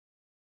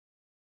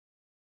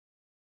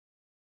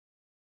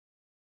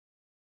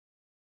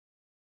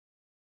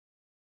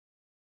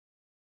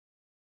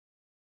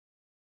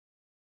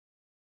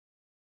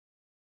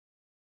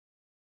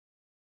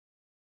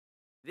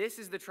This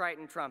is the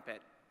Triton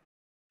trumpet,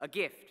 a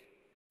gift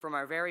from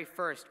our very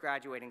first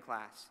graduating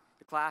class,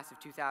 the class of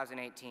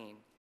 2018.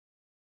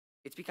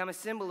 It's become a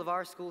symbol of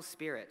our school's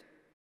spirit.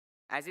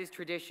 As is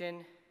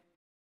tradition,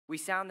 we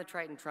sound the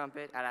Triton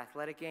trumpet at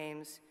athletic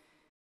games,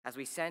 as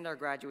we send our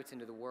graduates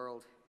into the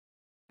world,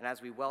 and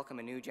as we welcome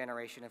a new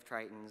generation of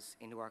Tritons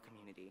into our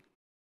community.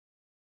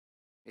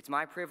 It's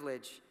my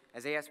privilege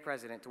as AS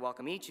President to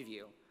welcome each of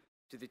you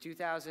to the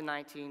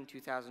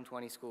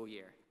 2019-2020 school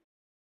year.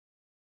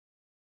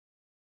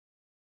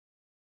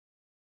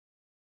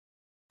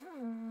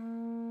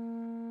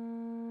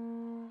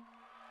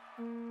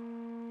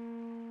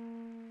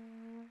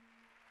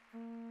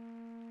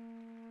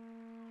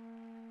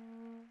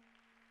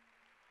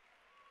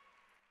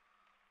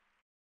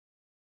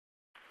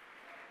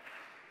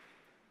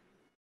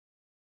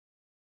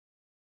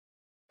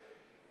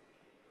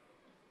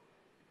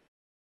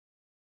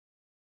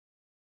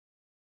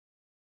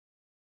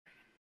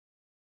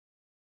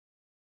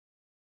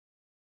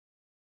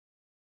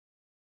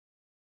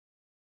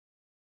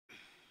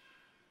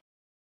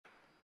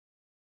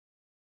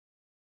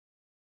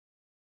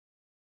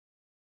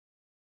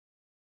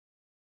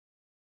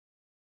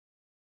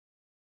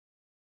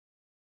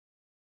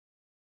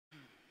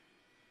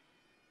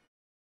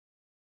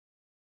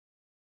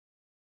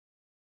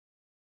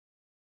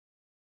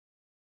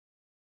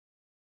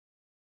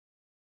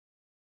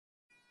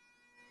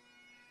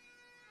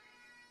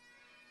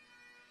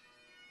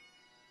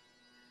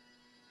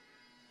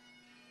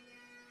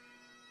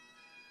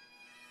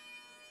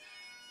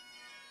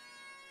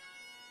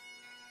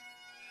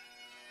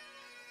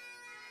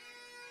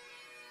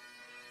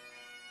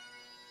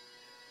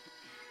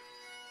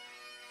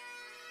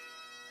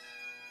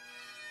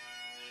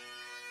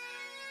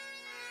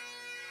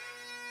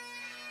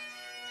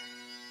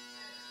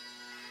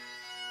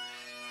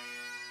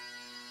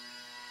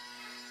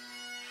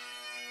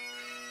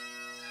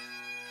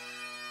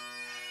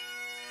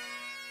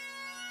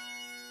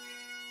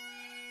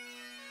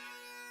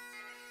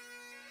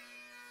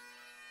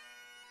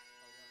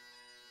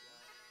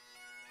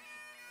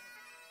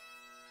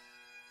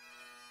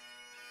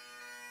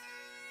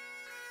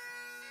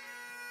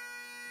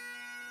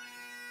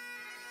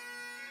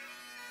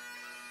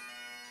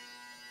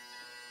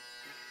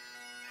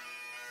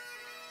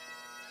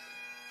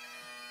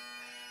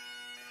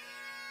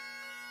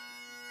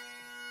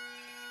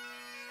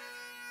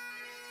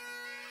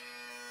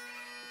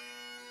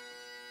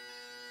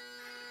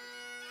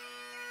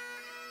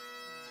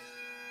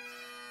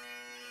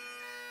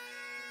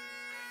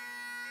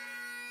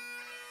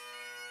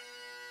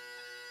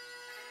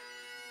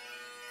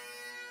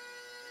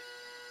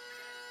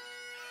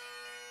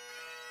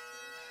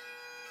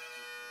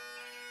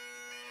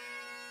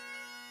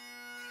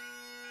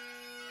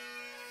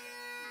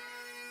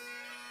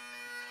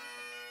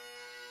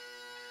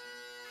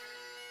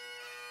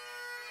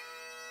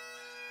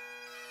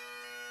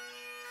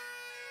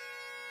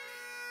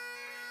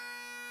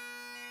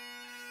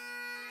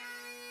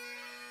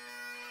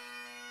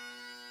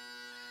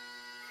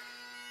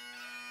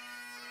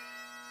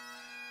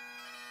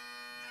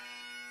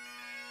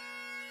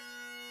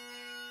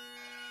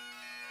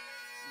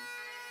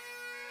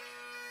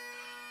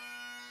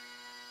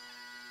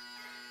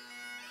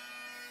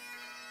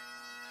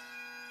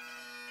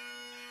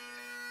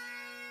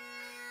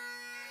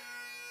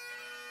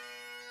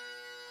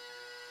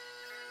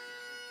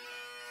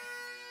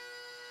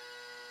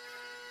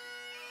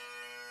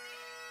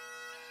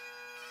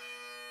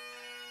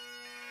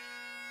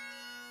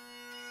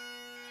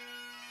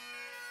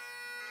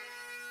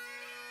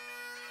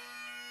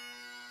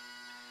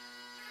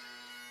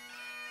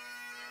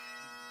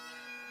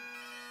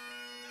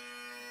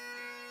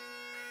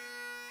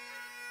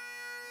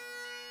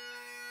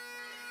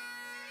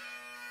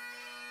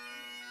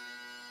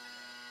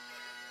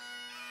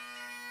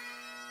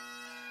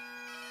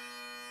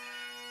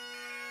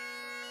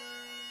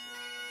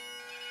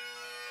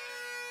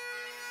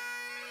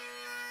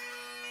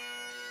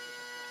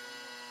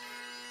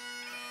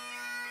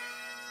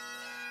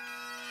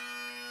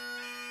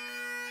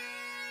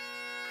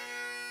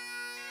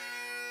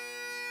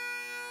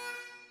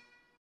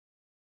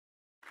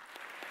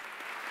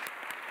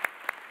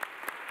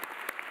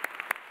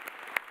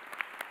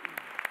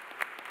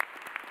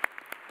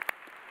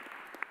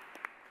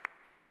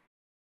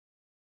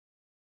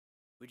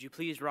 Would you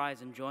please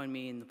rise and join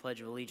me in the Pledge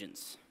of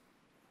Allegiance?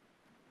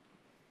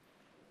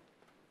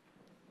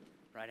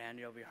 Right hand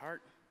over your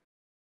heart.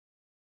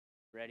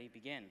 Ready,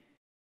 begin.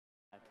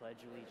 I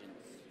pledge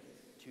allegiance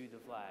to the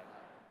flag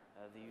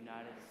of the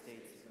United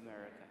States of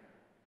America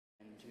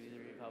and to the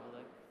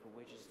republic for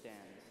which it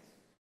stands,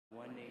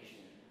 one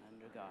nation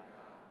under God,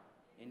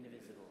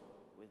 indivisible,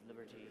 with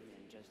liberty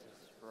and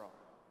justice for all.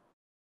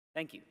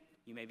 Thank you.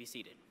 You may be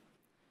seated.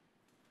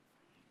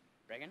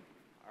 Reagan?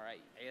 All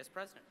right, AS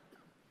President.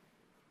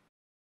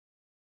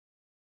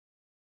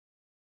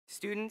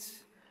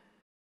 Students,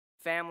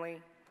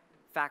 family,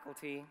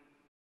 faculty,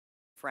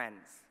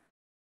 friends,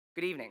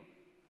 good evening,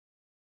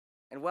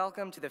 and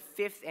welcome to the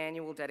 5th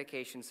annual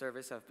dedication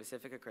service of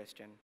Pacifica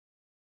Christian.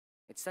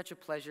 It's such a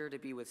pleasure to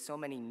be with so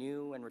many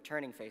new and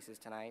returning faces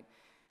tonight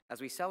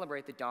as we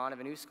celebrate the dawn of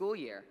a new school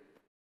year.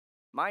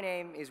 My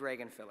name is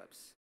Reagan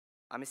Phillips.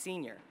 I'm a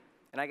senior,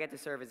 and I get to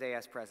serve as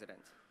AS president.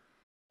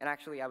 And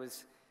actually, I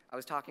was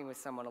talking with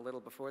someone a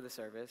little before the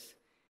service,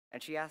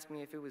 and she asked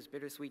me if it was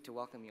bittersweet to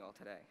welcome you all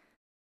today.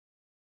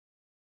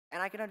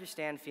 And I can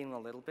understand feeling a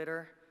little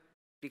bitter,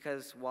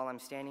 because while I'm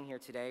standing here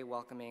today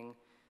welcoming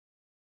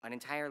an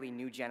entirely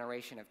new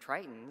generation of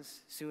Tritons,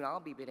 soon I'll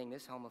be bidding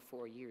this home of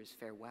 4 years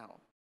farewell.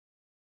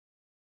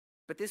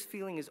 But this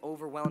feeling is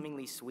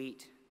overwhelmingly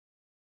sweet,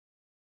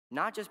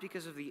 not just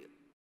because of the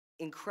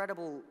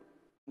incredible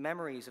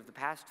memories of the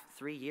past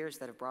 3 years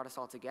that have brought us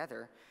all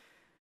together,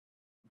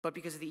 but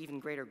because of the even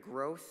greater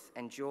growth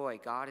and joy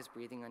God is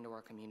breathing into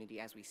our community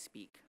as we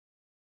speak.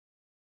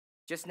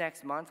 Just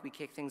next month, we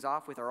kick things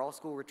off with our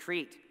all-school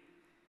retreat.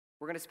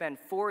 We're going to spend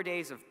 4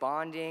 days of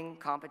bonding,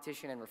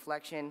 competition, and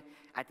reflection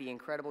at the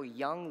incredible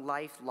Young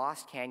Life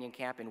Lost Canyon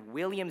Camp in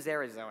Williams,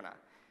 Arizona.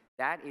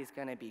 That is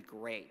going to be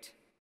great.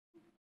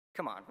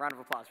 Come on, round of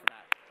applause for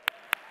that.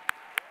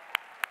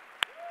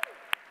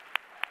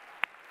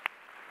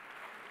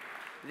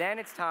 Then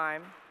it's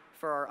time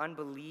for our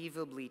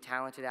unbelievably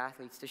talented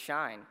athletes to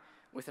shine,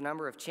 with a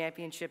number of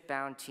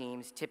championship-bound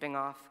teams tipping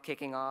off,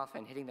 kicking off,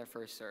 and hitting their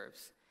first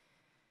serves.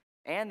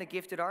 And the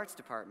Gifted Arts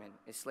Department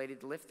is slated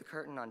to lift the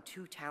curtain on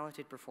 2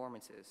 talented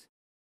performances,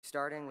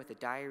 starting with the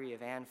Diary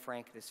of Anne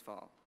Frank this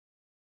fall.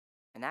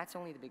 And that's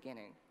only the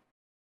beginning.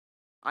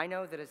 I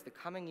know that as the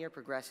coming year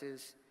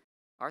progresses,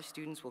 our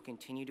students will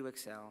continue to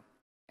excel,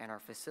 and our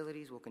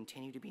facilities will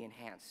continue to be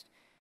enhanced,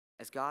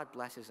 as God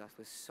blesses us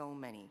with so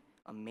many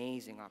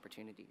amazing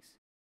opportunities.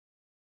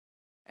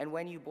 And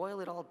when you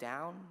boil it all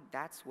down,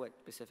 that's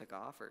what Pacifica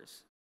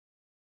offers.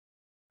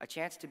 A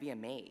chance to be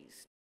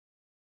amazed.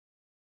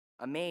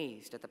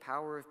 Amazed at the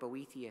power of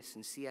Boethius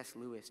and C.S.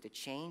 Lewis to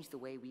change the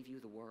way we view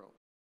the world.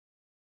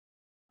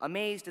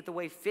 Amazed at the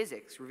way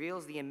physics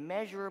reveals the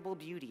immeasurable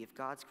beauty of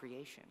God's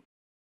creation.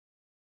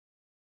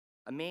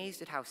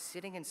 Amazed at how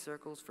sitting in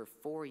circles for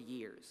 4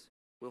 years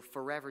will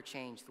forever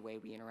change the way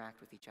we interact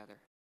with each other.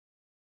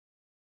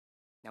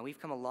 Now,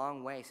 we've come a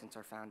long way since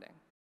our founding,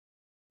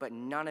 but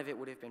none of it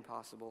would have been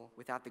possible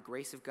without the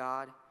grace of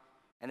God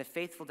and the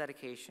faithful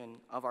dedication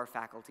of our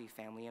faculty,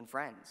 family, and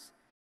friends.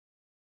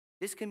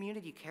 This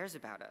community cares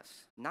about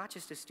us, not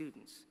just as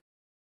students,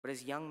 but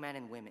as young men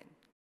and women,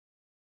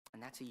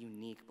 and that's a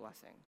unique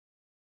blessing.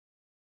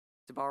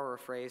 To borrow a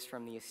phrase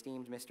from the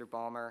esteemed Mr.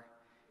 Ballmer,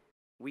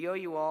 we owe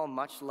you all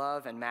much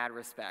love and mad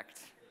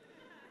respect.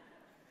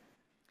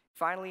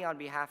 Finally, on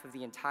behalf of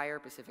the entire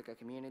Pacifica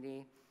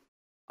community,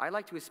 I'd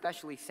like to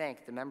especially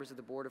thank the members of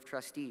the Board of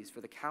Trustees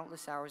for the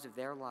countless hours of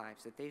their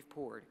lives that they've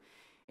poured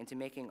into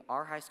making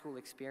our high school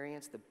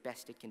experience the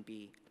best it can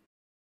be.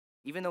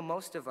 Even though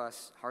most of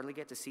us hardly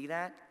get to see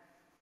that,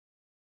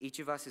 each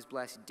of us is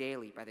blessed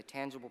daily by the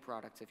tangible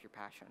products of your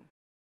passion.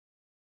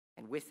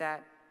 And with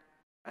that,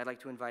 I'd like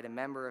to invite a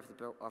member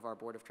of our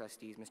Board of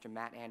Trustees, Mr.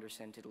 Matt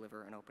Anderson, to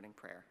deliver an opening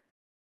prayer.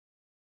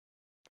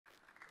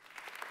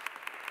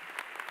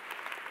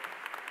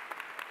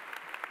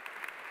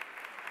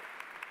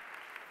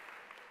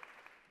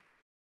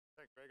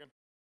 Thanks, Reagan.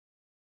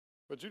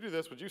 Would you do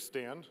this? Would you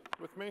stand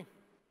with me?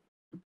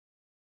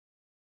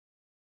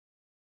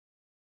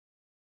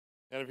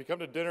 And if you come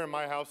to dinner in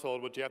my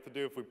household, what you have to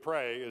do if we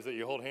pray is that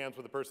you hold hands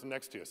with the person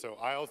next to you. So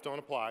aisles don't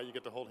apply. You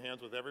get to hold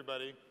hands with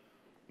everybody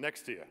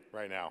next to you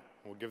right now.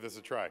 We'll give this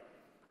a try.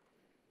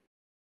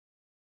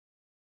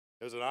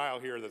 There's an aisle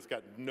here that's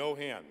got no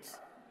hands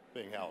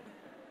being held.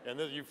 And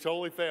this, you've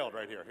totally failed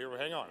right here. Here,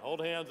 hang on. Hold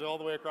hands all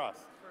the way across.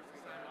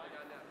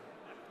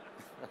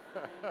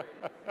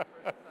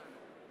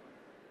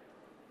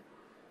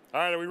 All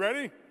right, are we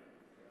ready?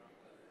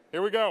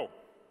 Here we go.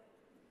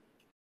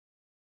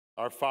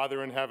 Our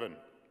Father in heaven,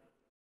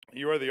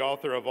 you are the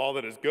author of all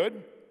that is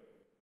good,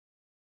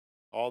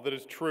 all that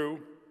is true,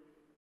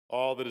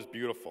 all that is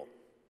beautiful.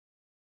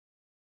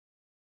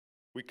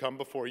 We come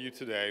before you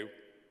today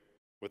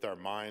with our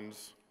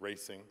minds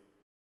racing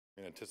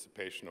in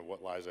anticipation of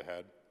what lies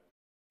ahead,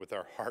 with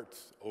our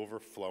hearts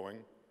overflowing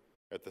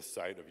at the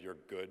sight of your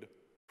good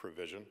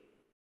provision,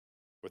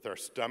 with our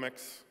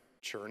stomachs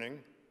churning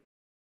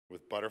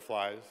with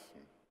butterflies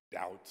and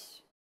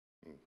doubts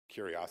and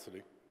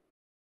curiosity,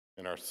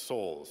 and our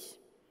souls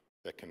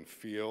that can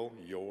feel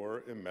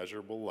your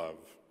immeasurable love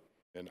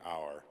and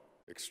our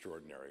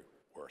extraordinary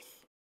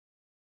worth.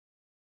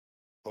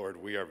 Lord,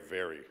 we are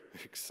very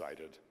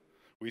excited.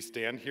 We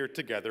stand here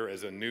together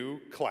as a new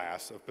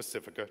class of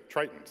Pacifica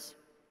Tritons.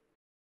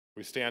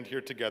 We stand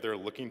here together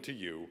looking to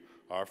you,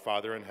 our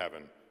Father in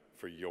heaven,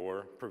 for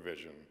your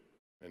provision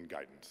and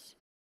guidance.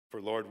 For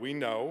Lord, we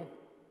know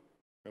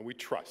and we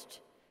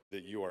trust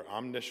that you are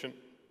omniscient,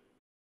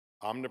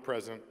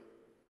 omnipresent,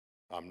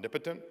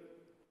 omnipotent,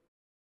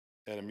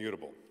 and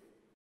immutable.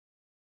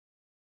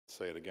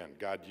 Say it again.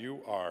 God,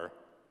 you are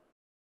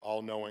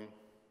all-knowing,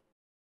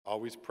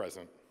 always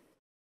present,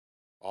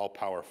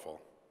 all-powerful,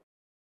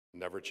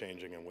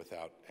 never-changing, and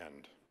without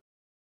end.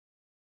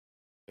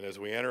 And as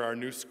we enter our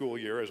new school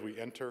year, as we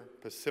enter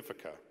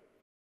Pacifica,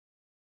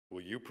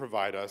 will you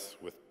provide us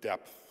with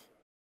depth,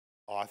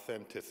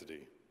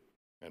 authenticity,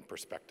 and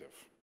perspective?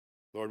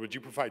 Lord, would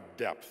you provide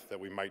depth that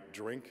we might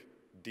drink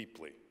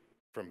deeply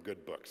from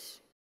good books,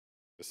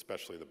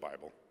 especially the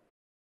Bible?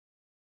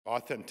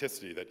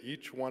 Authenticity, that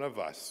each one of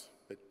us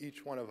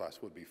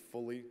would be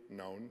fully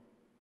known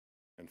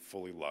and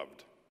fully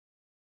loved.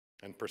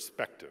 And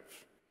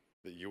perspective,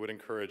 that you would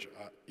encourage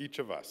each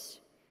of us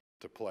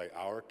to play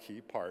our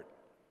key part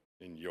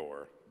in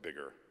your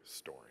bigger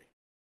story.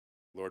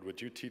 Lord, would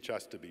you teach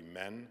us to be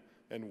men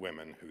and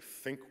women who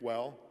think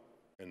well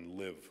and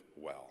live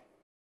well?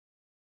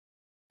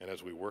 And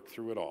as we work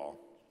through it all,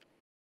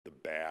 the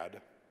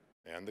bad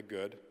and the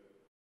good,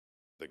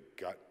 the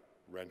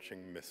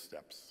gut-wrenching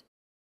missteps,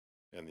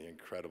 and the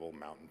incredible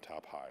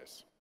mountaintop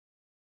highs.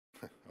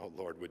 Oh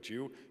Lord, would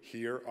you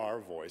hear our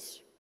voice,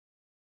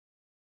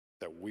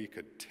 that we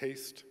could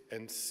taste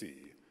and see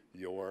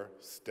your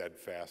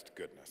steadfast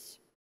goodness.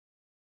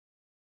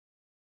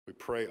 We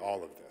pray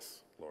all of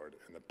this, Lord,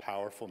 in the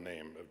powerful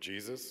name of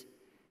Jesus,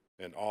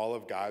 and all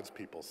of God's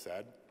people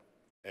said,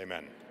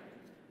 amen.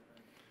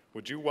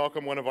 Would you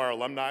welcome one of our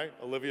alumni,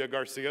 Olivia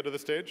Garcia, to the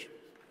stage?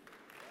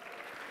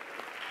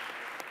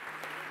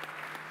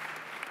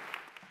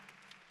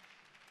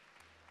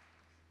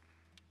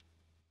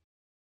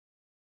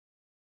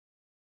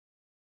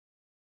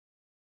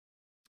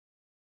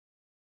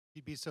 If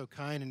you'd be so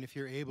kind, and if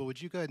you're able,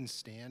 would you go ahead and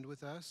stand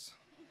with us?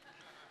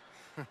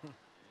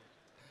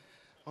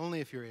 Only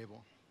if you're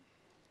able.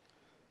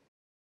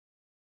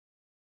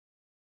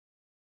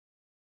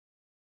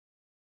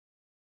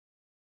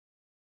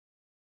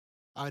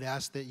 I would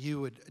ask that you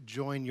would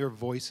join your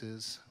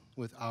voices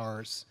with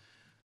ours,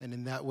 and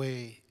in that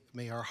way,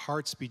 may our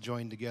hearts be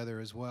joined together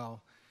as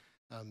well.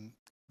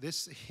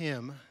 This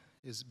hymn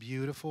is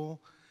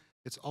beautiful.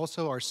 It's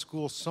also our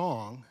school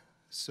song,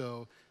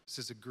 so this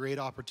is a great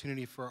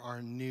opportunity for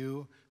our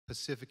new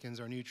Pacificans,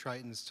 our new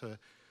Tritons, to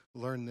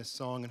learn this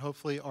song, and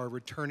hopefully our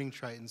returning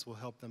Tritons will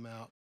help them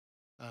out.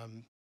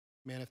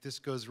 Man, if this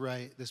goes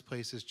right, this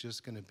place is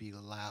just going to be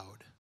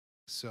loud.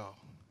 So,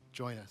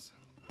 join us.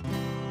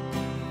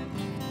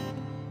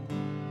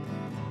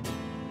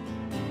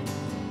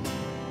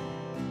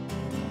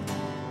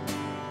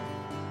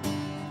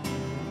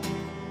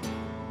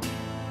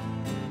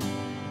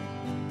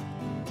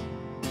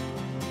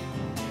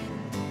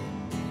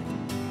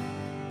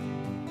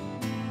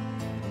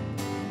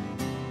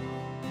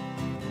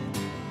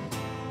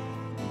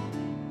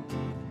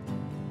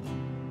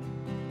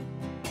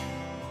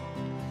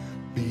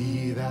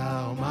 Be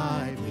thou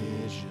my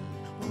vision,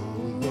 O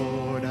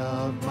Lord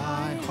of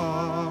my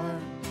heart.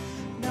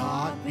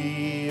 Not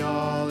be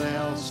all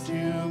else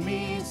to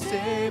me,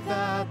 save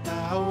that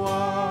thou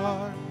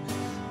art.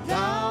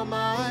 Thou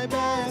my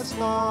best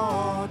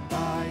Lord,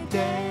 by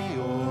day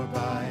or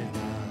by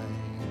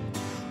night.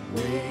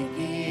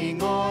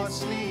 Waking or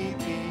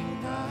sleeping,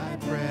 thy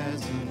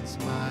presence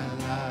my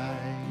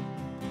light.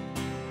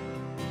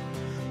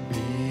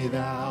 Be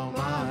thou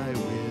my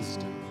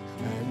wisdom,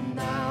 and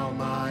now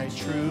my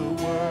true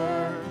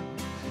word.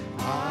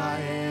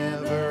 I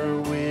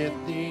ever with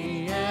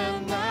thee,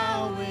 and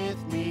thou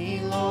with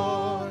me,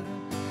 Lord.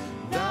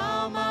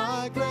 Thou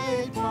my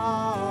great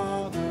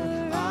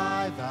Father,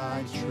 I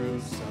thy true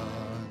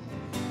Son.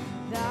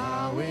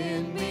 Thou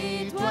in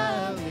me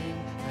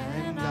dwelling,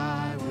 and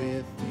I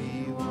with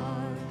thee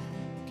one.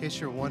 In case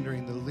you're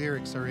wondering, the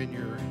lyrics are in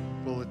your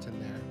bulletin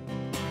there.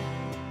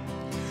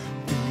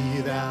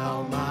 Be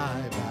thou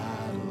my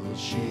battle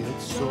shield,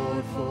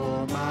 sword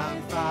for my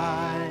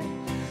fight.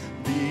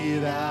 Be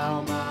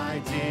thou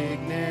my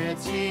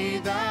dignity,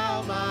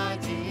 thou my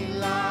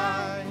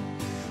delight.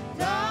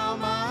 Thou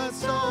my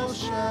soul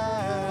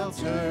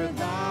shelter,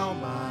 thou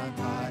my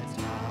high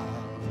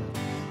tower.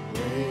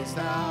 Raise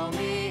thou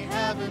me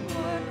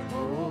heavenward,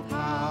 O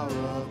power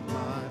of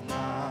my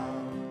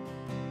power.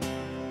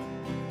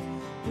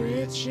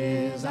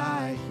 Riches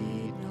I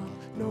heed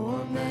not,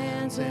 nor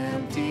man's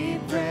empty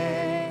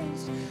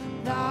praise.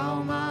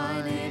 Thou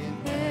mine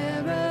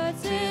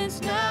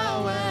inheritance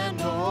now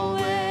and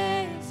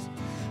always.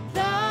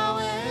 Thou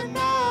and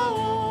thou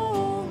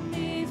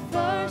only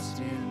first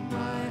in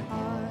my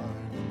heart.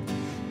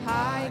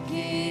 High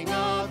King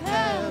of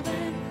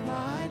heaven,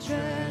 my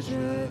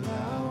treasure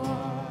thou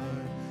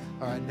art.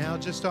 All right, now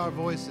just our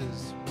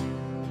voices.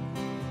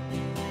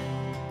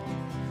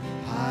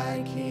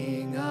 High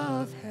King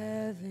of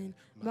heaven,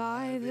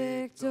 my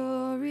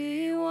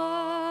victory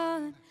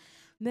won.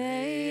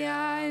 May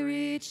I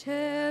reach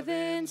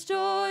heaven's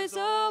joys,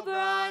 O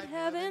bright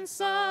heaven's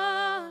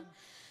sun.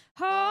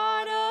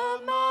 Heart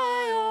of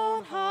my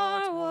own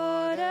heart,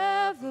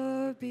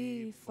 whatever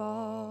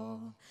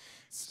befall,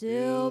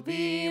 still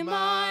be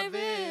my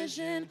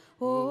vision,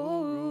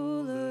 O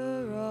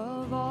ruler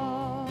of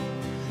all.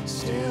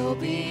 Still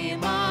be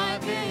my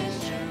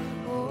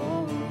vision,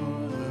 O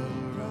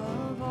ruler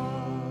of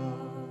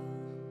all.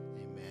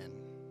 Amen.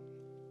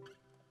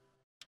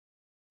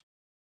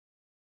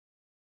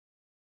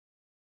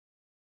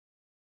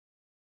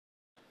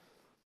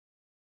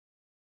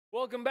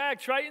 Welcome back,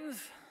 Tritons.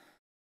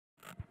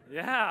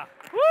 Yeah.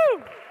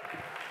 Woo!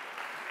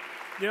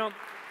 You know,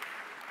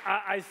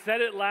 I said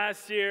it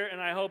last year,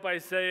 and I hope I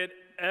say it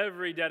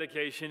every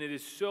dedication. It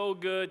is so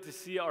good to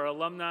see our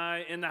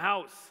alumni in the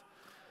house.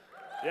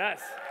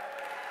 Yes.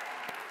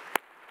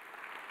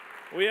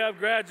 We have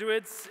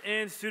graduates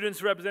and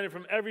students represented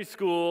from every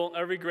school,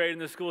 every grade in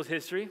the school's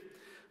history.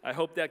 I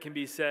hope that can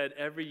be said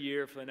every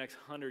year for the next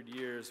 100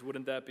 years.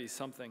 Wouldn't that be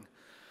something?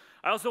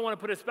 I also want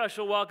to put a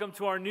special welcome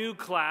to our new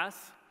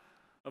class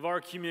of our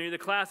community, the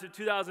class of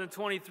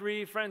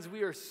 2023. Friends,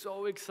 we are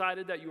so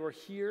excited that you are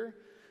here,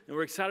 and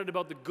we're excited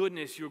about the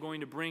goodness you're going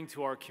to bring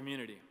to our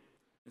community.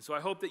 And so I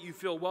hope that you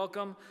feel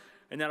welcome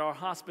and that our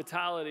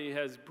hospitality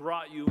has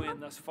brought you in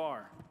thus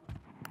far.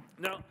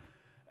 Now,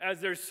 as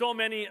there's so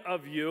many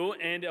of you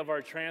and of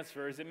our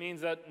transfers, it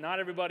means that not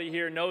everybody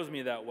here knows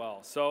me that well.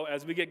 So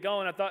as we get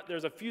going, I thought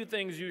there's a few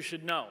things you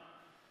should know.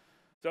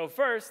 So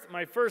first,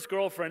 my first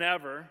girlfriend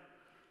ever.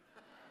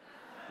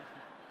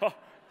 Oh,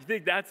 you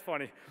think that's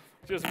funny?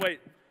 Just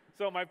wait.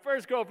 So my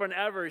first girlfriend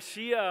ever,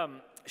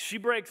 she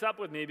breaks up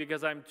with me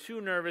because I'm too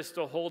nervous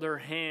to hold her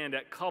hand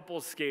at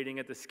couples skating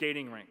at the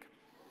skating rink.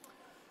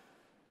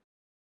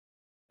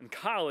 In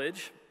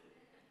college,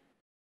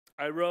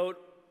 in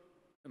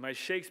my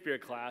Shakespeare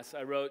class,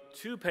 I wrote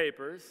 2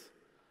 papers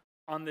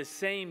on the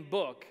same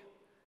book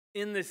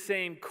in the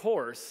same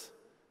course,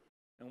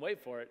 and wait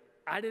for it,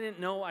 I didn't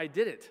know I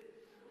did it.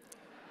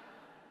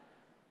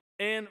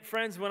 And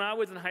friends, when I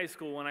was in high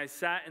school, when I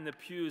sat in the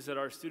pews that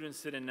our students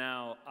sit in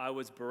now, I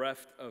was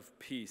bereft of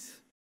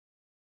peace.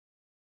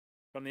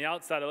 From the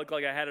outside, I looked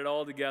like I had it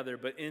all together,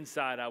 but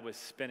inside, I was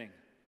spinning.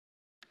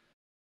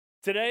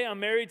 Today, I'm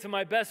married to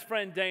my best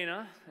friend,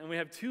 Dana, and we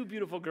have 2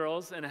 beautiful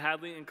girls, and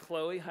Hadley and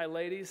Chloe. Hi,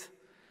 ladies.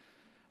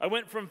 I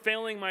went from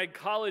failing my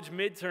college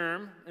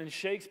midterm in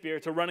Shakespeare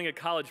to running a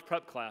college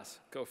prep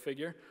class. Go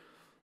figure.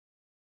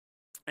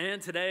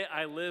 And today,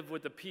 I live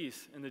with the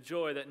peace and the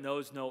joy that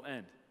knows no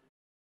end.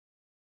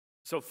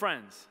 So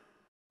friends,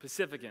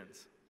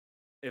 Pacificans,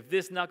 if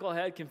this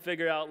knucklehead can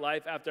figure out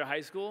life after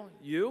high school,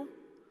 you,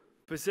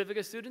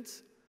 Pacifica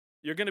students,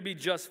 you're going to be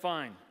just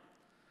fine.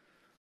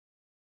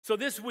 So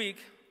this week,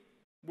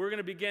 we're going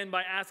to begin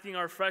by asking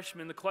our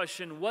freshmen the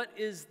question, what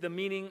is the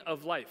meaning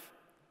of life?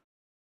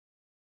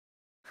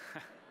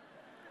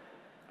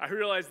 I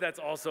realize that's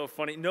also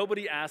funny.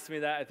 Nobody asked me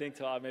that, I think,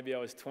 till maybe I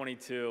was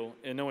 22,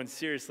 and no one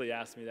seriously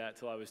asked me that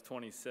till I was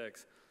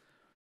 26.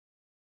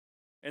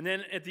 And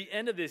then at the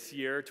end of this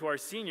year, to our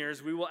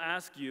seniors, we will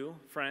ask you,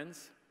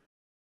 friends,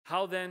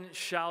 how then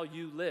shall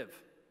you live?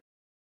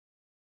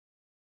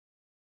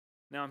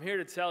 Now, I'm here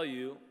to tell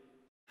you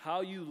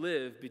how you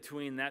live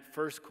between that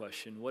first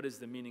question, what is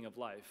the meaning of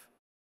life,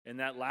 and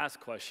that last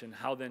question,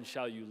 how then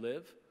shall you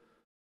live,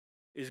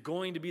 is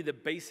going to be the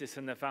basis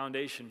and the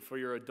foundation for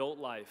your adult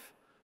life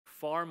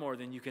far more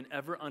than you can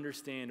ever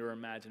understand or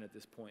imagine at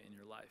this point in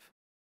your life.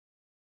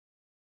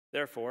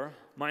 Therefore,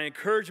 my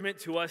encouragement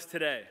to us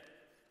today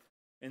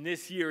and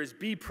this year is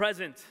be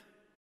present,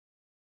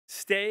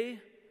 stay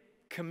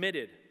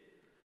committed,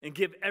 and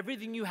give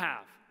everything you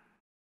have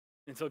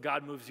until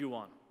God moves you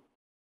on.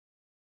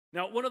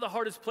 Now, one of the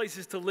hardest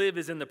places to live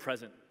is in the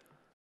present.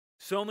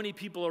 So many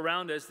people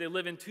around us, they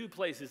live in 2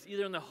 places,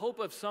 either in the hope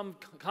of some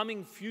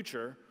coming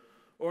future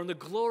or in the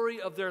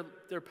glory of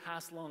their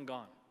past long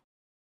gone.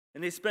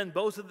 And they spend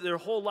both of their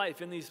whole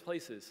life in these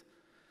places.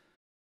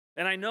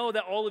 And I know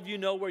that all of you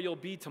know where you'll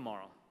be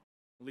tomorrow.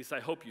 At least I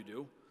hope you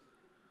do.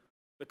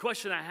 The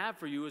question I have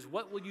for you is,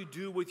 what will you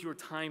do with your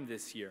time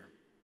this year?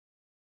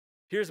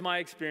 Here's my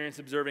experience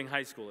observing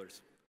high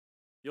schoolers.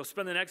 You'll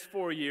spend the next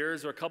 4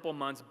 years or a couple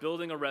months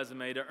building a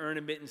resume to earn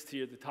admittance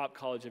to the top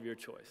college of your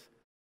choice.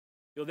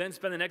 You'll then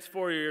spend the next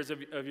 4 years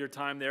of your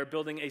time there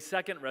building a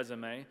second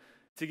resume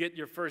to get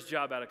your first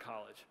job out of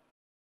college.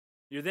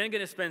 You're then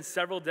going to spend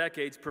several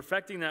decades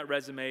perfecting that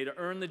resume to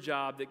earn the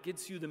job that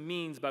gets you the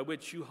means by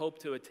which you hope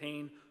to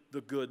attain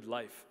the good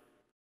life.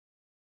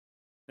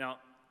 Now,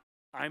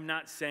 I'm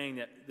not saying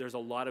that there's a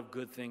lot of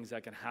good things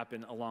that can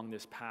happen along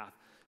this path.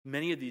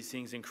 Many of these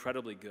things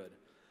incredibly good.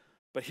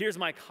 But here's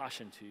my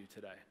caution to you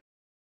today.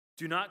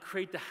 Do not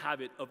create the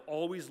habit of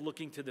always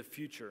looking to the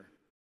future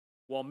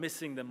while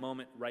missing the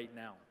moment right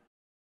now,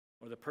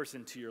 or the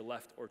person to your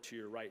left or to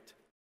your right.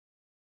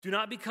 Do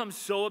not become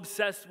so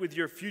obsessed with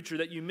your future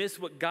that you miss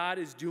what God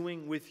is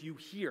doing with you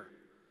here.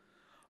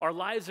 Our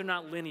lives are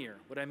not linear.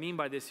 What I mean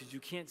by this is you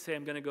can't say,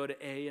 I'm going to go to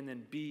A and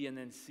then B and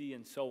then C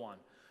and so on.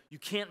 You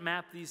can't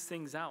map these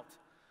things out.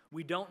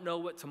 We don't know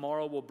what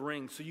tomorrow will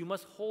bring, so you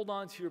must hold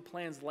on to your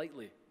plans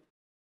lightly,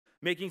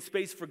 making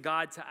space for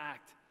God to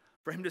act,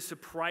 for Him to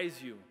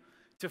surprise you,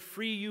 to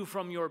free you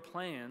from your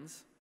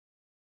plans,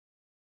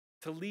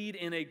 to lead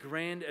in a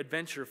grand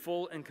adventure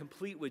full and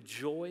complete with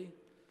joy,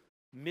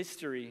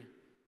 mystery,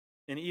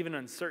 and even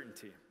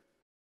uncertainty.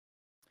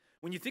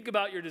 When you think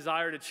about your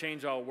desire to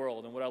change our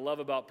world, and what I love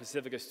about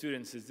Pacifica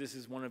students is this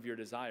is one of your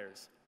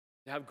desires,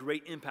 to have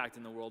great impact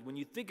in the world. When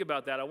you think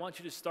about that, I want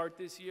you to start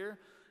this year,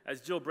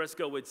 as Jill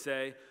Briscoe would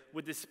say,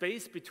 with the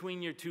space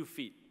between your 2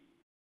 feet.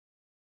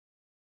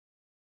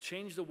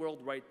 Change the world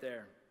right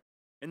there.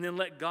 And then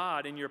let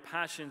God and your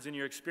passions and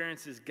your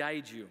experiences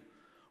guide you.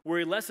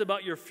 Worry less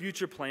about your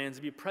future plans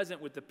and be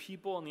present with the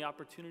people and the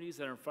opportunities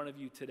that are in front of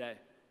you today.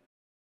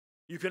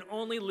 You can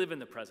only live in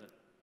the present.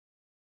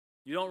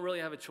 You don't really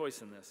have a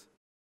choice in this.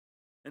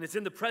 And it's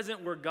in the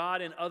present where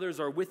God and others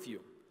are with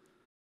you,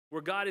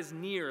 where God is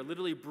near,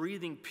 literally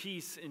breathing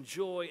peace and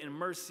joy and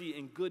mercy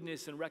and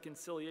goodness and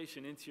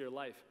reconciliation into your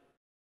life.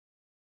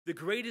 The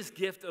greatest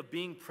gift of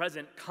being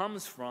present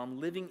comes from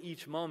living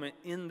each moment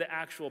in the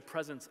actual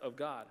presence of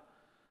God.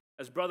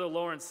 As Brother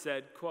Lawrence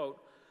said, quote,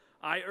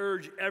 "I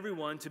urge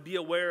everyone to be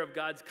aware of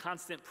God's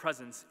constant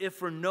presence, if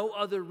for no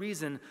other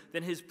reason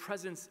than his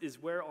presence is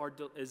where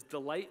is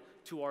delight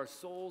to our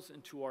souls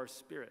and to our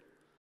spirit."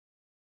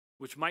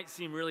 Which might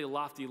seem really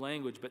lofty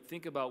language, but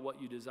think about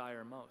what you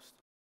desire most.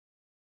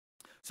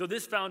 So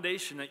this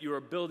foundation that you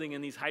are building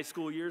in these high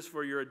school years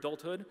for your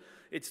adulthood,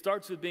 it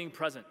starts with being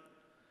present,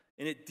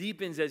 and it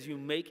deepens as you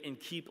make and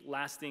keep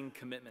lasting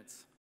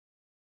commitments.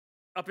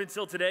 Up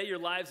until today, your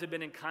lives have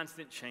been in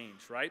constant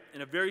change, right?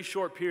 In a very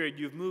short period,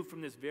 you've moved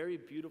from this very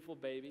beautiful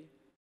baby,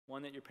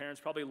 one that your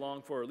parents probably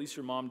long for, or at least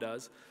your mom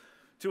does,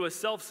 to a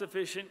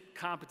self-sufficient,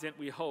 competent,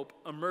 we hope,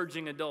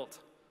 emerging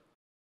adult.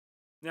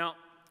 Now,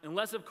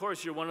 unless, of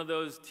course, you're one of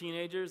those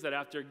teenagers that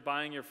after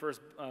buying your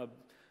first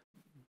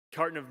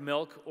carton of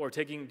milk or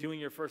doing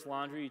your first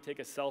laundry, you take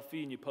a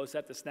selfie and you post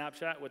that to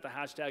Snapchat with the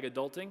hashtag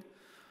adulting.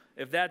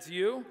 If that's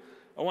you,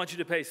 I want you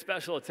to pay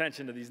special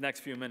attention to these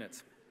next few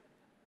minutes.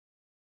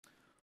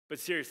 But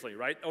seriously,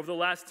 right? Over the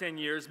last 10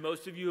 years,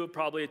 most of you have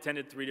probably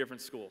attended 3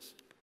 different schools.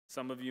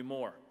 Some of you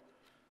more.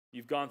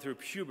 You've gone through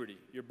puberty.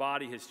 Your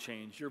body has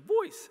changed. Your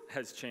voice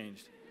has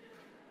changed.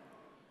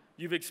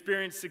 You've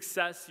experienced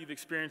success. You've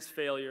experienced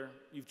failure.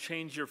 You've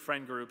changed your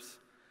friend groups.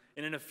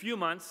 And in a few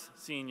months,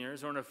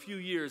 seniors, or in a few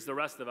years, the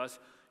rest of us,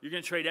 you're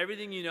going to trade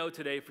everything you know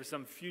today for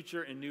some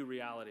future and new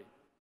reality.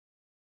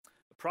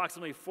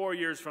 Approximately 4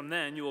 years from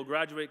then, you will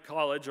graduate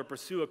college or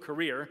pursue a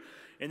career,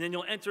 and then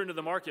you'll enter into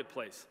the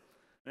marketplace.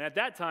 And at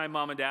that time,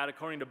 Mom and Dad,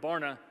 according to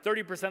Barna,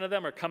 30% of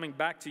them are coming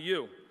back to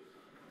you.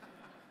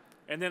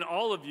 And then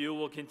all of you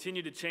will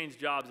continue to change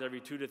jobs every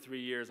 2 to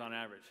 3 years on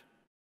average.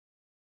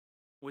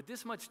 With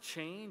this much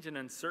change and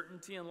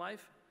uncertainty in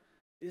life,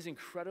 it is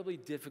incredibly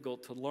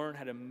difficult to learn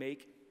how to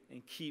make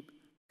and keep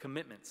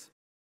commitments.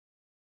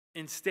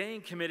 And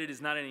staying committed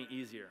is not any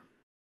easier.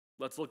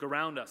 Let's look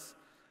around us.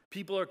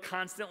 People are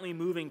constantly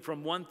moving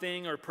from one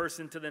thing or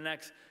person to the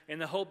next in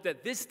the hope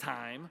that this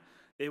time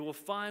they will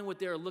find what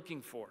they're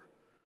looking for,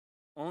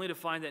 only to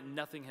find that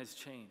nothing has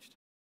changed.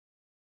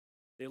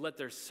 They let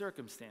their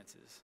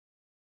circumstances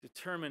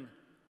determine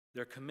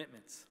their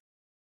commitments.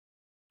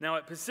 Now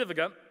at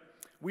Pacifica,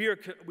 we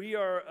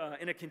are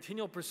in a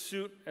continual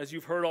pursuit, as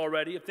you've heard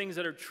already, of things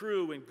that are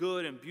true and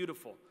good and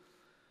beautiful.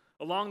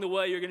 Along the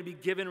way, you're going to be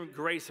given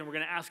grace, and we're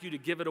going to ask you to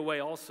give it away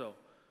also.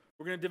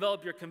 We're going to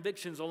develop your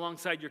convictions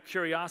alongside your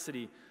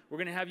curiosity. We're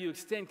going to have you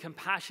extend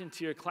compassion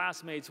to your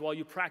classmates while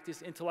you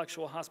practice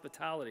intellectual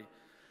hospitality.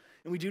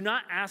 And we do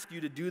not ask you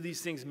to do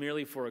these things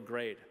merely for a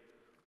grade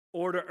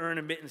or to earn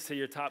admittance to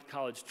your top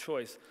college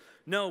choice.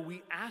 No,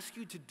 we ask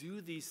you to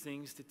do these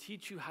things to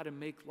teach you how to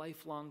make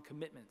lifelong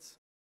commitments.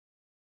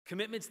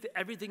 Commitments to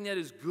everything that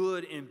is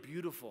good and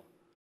beautiful.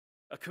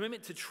 A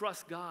commitment to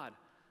trust God.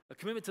 A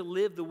commitment to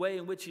live the way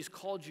in which He's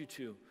called you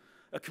to.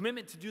 A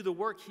commitment to do the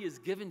work He has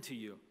given to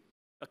you.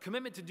 A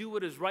commitment to do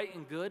what is right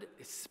and good,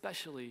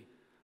 especially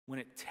when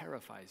it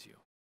terrifies you.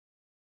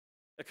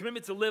 A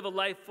commitment to live a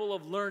life full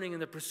of learning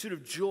and the pursuit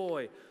of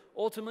joy.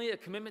 Ultimately, a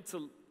commitment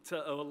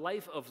to a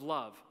life of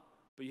love.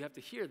 But you have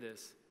to hear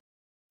this.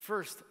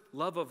 First,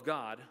 love of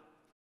God.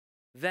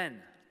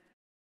 Then,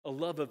 a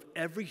love of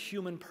every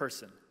human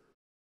person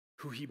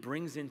who He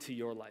brings into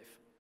your life.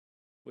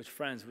 Which,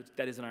 friends,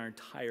 that is in our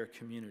entire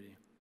community.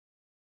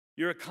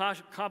 Your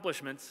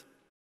accomplishments,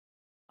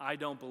 I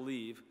don't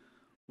believe,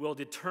 will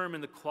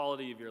determine the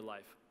quality of your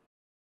life.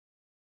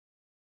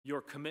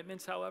 Your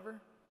commitments,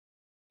 however,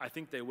 I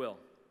think they will.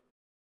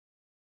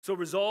 So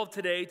resolve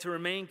today to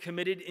remain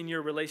committed in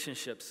your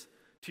relationships,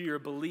 to your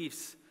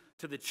beliefs,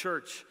 to the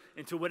church,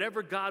 and to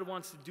whatever God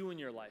wants to do in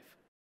your life,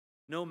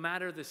 no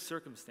matter the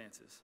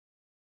circumstances.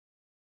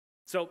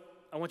 So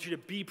I want you to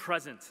be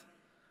present.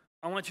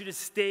 I want you to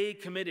stay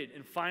committed.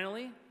 And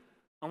finally,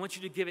 I want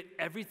you to give it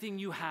everything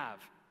you have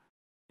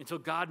until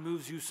God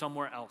moves you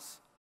somewhere else.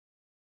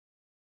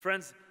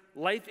 Friends,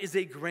 life is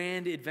a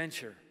grand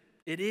adventure.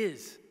 It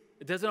is.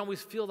 It doesn't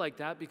always feel like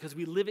that because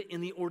we live it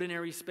in the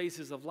ordinary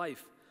spaces of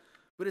life.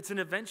 But it's an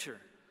adventure.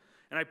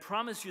 And I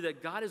promise you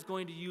that God is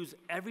going to use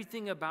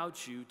everything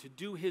about you to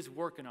do His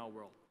work in our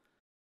world,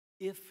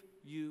 if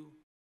you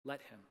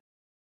let Him.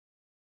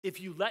 If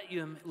you let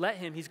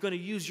him, He's going to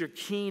use your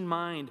keen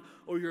mind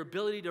or your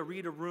ability to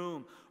read a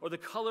room or the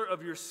color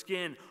of your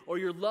skin or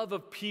your love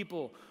of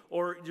people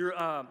or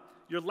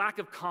your lack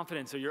of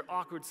confidence or your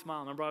awkward smile.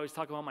 Remember I always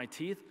talk about my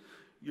teeth?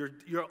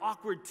 Your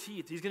awkward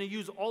teeth. He's going to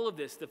use all of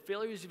this, the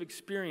failures you've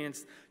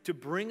experienced, to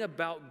bring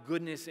about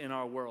goodness in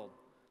our world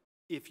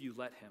if you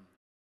let Him.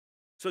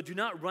 So do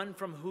not run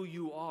from who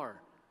you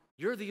are.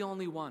 You're the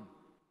only one.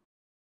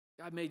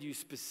 God made you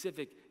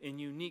specific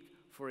and unique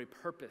for a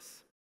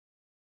purpose.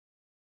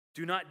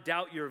 Do not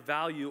doubt your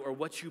value or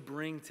what you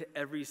bring to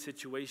every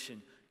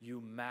situation.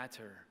 You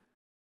matter.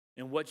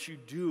 And what you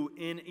do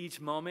in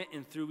each moment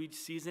and through each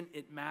season,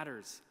 it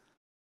matters.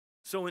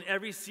 So in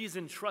every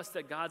season, trust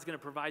that God's going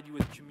to provide you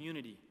with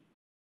community,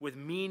 with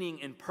meaning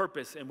and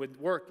purpose, and with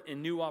work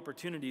and new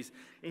opportunities,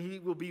 and He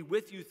will be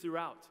with you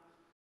throughout.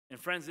 And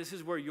friends, this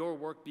is where your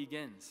work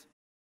begins.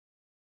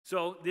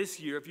 So this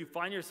year, if you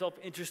find yourself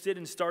interested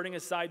in starting a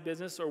side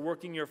business or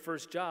working your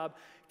first job,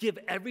 give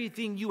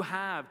everything you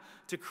have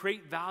to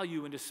create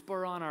value and to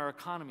spur on our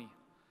economy.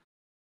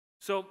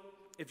 So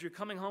if you're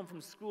coming home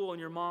from school and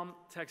your mom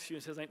texts you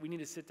and says, we need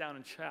to sit down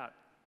and chat,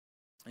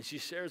 and she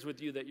shares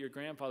with you that your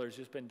grandfather has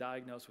just been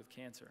diagnosed with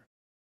cancer,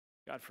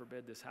 God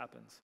forbid this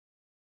happens.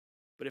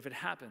 But if it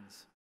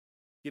happens,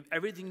 give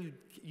everything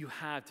you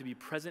have to be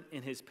present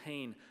in his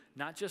pain,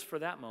 not just for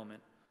that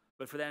moment,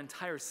 but for that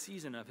entire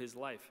season of his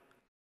life.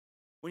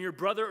 When your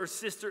brother or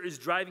sister is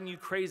driving you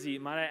crazy,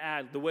 might I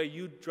add, the way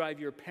you drive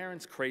your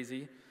parents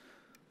crazy,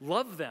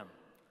 love them.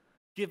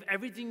 Give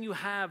everything you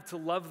have to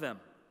love them.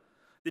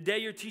 The day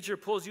your teacher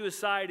pulls you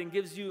aside and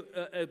gives you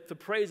the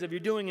praise of you're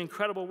doing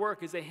incredible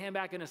work as they hand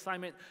back an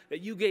assignment that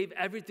you gave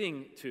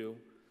everything to,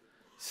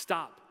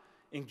 stop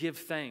and give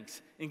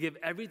thanks and give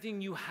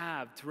everything you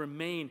have to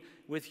remain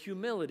with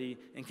humility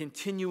and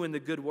continue in the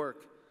good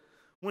work.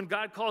 When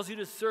God calls you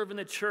to serve in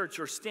the church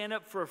or stand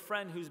up for a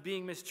friend who's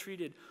being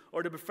mistreated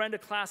or to befriend a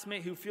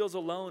classmate who feels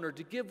alone or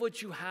to give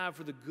what you have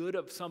for the good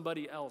of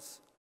somebody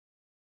else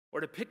or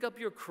to pick up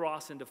your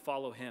cross and to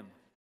follow him,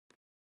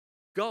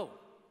 go.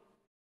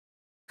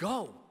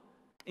 Go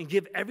and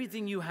give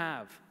everything you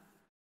have.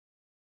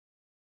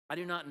 I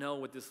do not know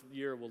what this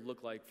year will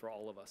look like for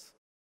all of us,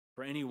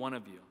 for any one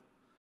of you.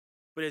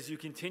 But as you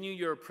continue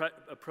your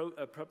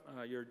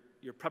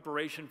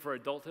preparation for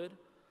adulthood,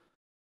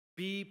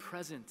 be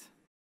present.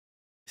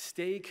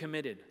 Stay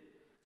committed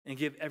and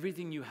give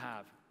everything you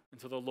have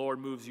until the Lord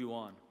moves you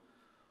on.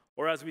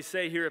 Or as we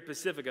say here at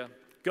Pacifica,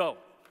 go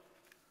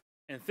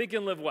and think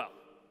and live well.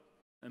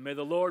 And may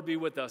the Lord be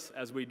with us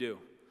as we do.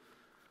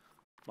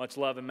 Much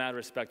love and mad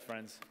respect,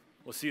 friends.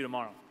 We'll see you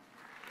tomorrow.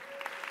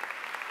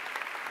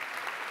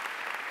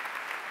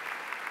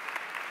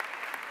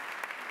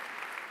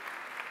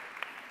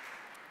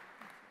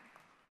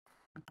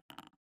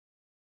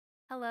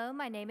 Hello,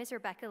 my name is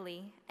Rebecca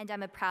Lee, and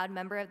I'm a proud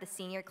member of the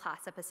senior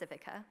class of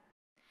Pacifica.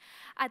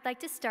 I'd like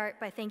to start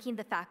by thanking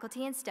the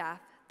faculty and staff,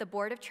 the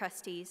board of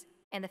trustees,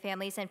 and the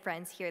families and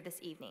friends here this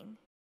evening.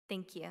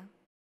 Thank you.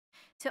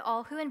 To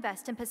all who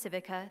invest in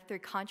Pacifica through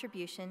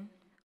contribution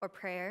or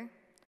prayer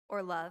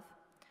or love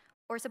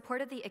or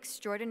support of the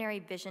extraordinary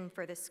vision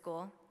for this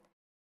school,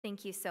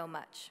 thank you so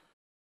much.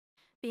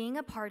 Being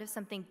a part of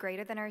something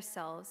greater than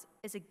ourselves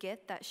is a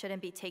gift that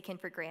shouldn't be taken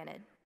for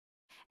granted.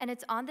 And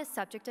it's on this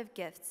subject of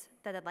gifts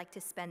that I'd like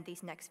to spend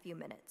these next few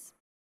minutes.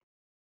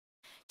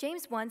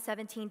 James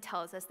 1:17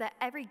 tells us that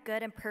every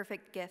good and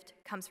perfect gift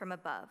comes from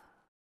above.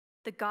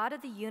 The God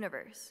of the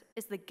universe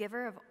is the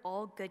giver of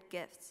all good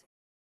gifts.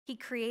 He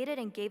created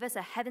and gave us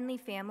a heavenly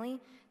family,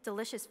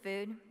 delicious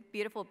food,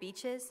 beautiful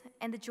beaches,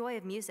 and the joy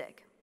of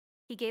music.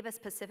 He gave us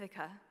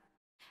Pacifica.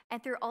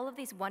 And through all of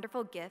these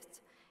wonderful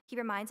gifts, he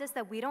reminds us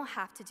that we don't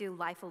have to do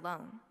life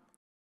alone.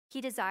 He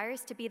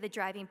desires to be the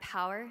driving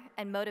power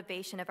and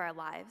motivation of our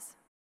lives.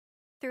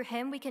 Through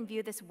him, we can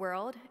view this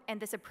world and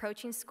this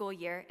approaching school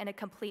year in a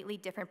completely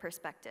different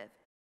perspective.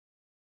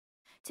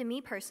 To me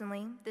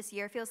personally, this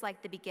year feels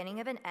like the beginning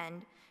of an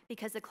end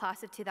because the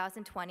class of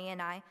 2020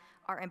 and I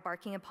are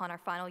embarking upon our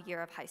final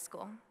year of high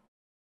school.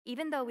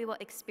 Even though we will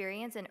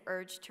experience an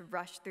urge to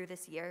rush through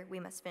this year, we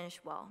must finish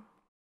well.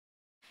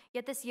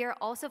 Yet this year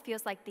also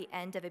feels like the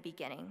end of a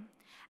beginning.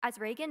 As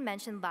Reagan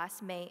mentioned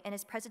last May in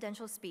his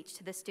presidential speech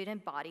to the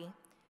student body,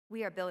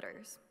 we are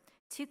builders.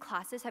 2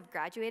 classes have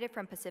graduated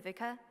from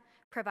Pacifica,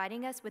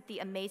 providing us with the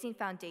amazing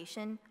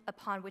foundation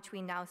upon which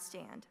we now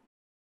stand.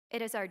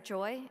 It is our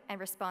joy and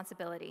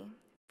responsibility,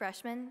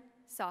 freshmen,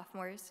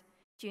 sophomores,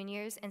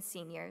 juniors, and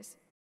seniors,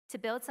 to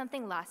build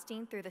something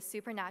lasting through the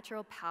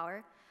supernatural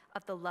power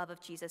of the love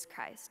of Jesus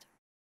Christ.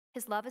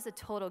 His love is a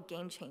total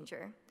game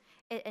changer.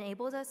 It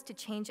enables us to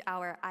change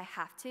our I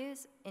have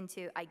to's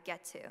into I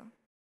get to,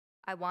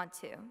 I want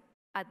to,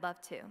 I'd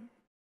love to,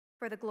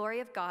 for the glory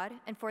of God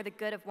and for the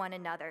good of one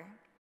another.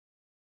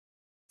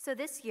 So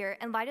this year,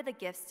 in light of the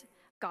gifts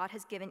God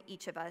has given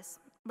each of us,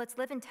 let's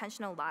live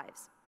intentional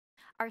lives.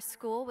 Our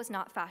school was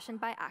not fashioned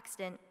by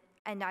accident,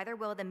 and neither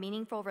will the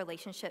meaningful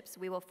relationships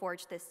we will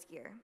forge this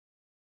year.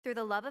 Through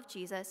the love of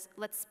Jesus,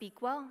 let's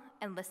speak well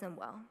and listen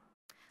well.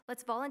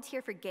 Let's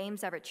volunteer for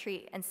games at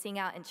retreat and sing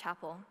out in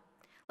chapel.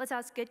 Let's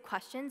ask good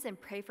questions and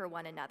pray for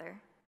one another.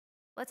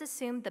 Let's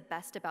assume the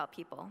best about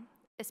people,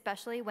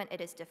 especially when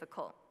it is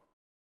difficult.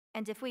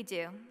 And if we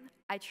do,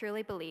 I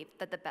truly believe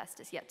that the best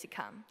is yet to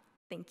come.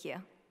 Thank you.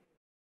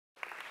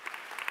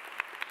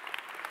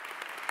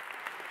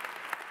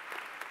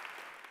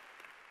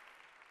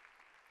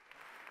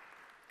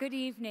 Good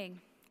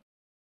evening.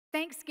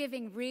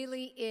 Thanksgiving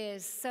really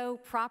is so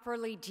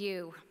properly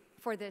due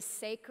for this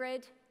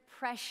sacred,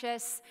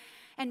 precious,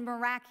 and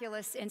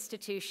miraculous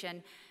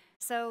institution.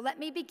 So let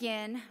me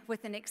begin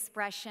with an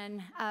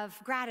expression of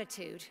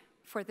gratitude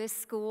for this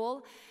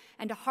school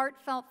and a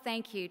heartfelt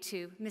thank you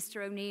to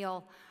Mr.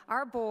 O'Neill,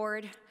 our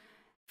board,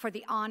 for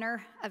the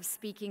honor of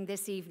speaking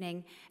this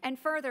evening. And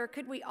further,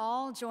 could we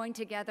all join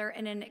together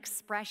in an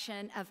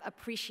expression of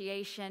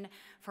appreciation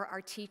for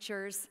our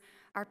teachers,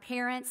 our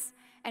parents,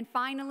 and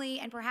finally,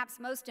 and perhaps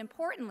most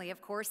importantly,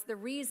 of course, the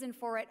reason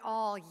for it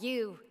all,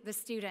 you, the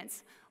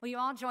students. Will you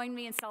all join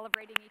me in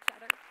celebrating each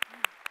other?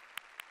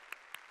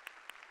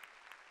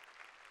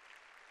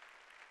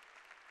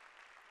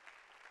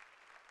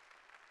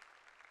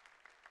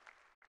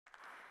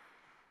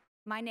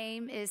 My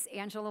name is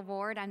Angela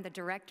Ward. I'm the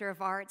Director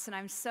of Arts, and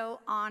I'm so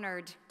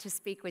honored to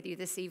speak with you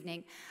this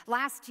evening.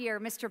 Last year,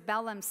 Mr.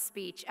 Bellum's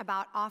speech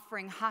about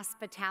offering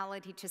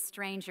hospitality to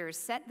strangers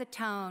set the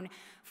tone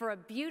for a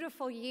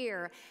beautiful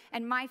year,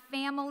 and my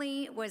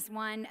family was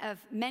one of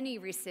many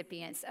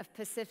recipients of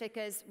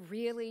Pacifica's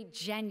really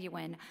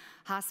genuine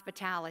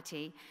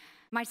hospitality.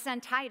 My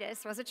son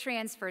Titus was a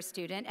transfer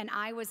student, and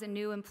I was a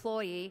new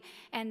employee,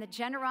 and the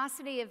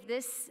generosity of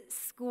this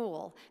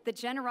school, the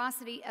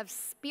generosity of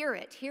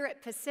spirit here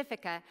at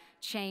Pacifica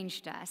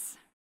changed us.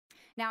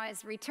 Now,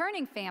 as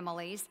returning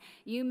families,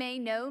 you may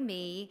know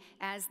me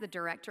as the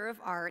Director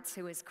of Arts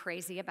who is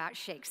crazy about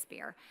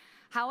Shakespeare.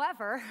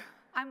 However,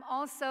 I'm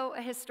also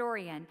a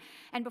historian,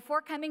 and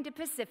before coming to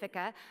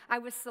Pacifica, I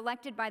was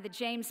selected by the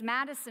James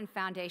Madison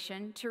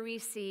Foundation to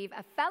receive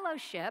a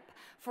fellowship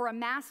for a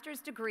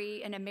master's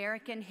degree in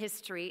American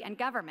history and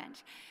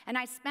government. And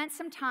I spent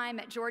some time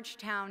at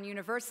Georgetown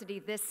University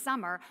this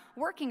summer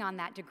working on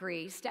that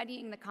degree,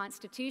 studying the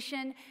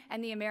Constitution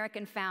and the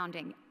American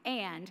founding.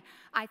 And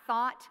I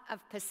thought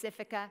of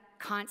Pacifica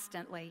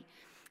constantly,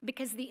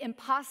 because the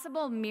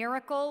impossible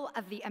miracle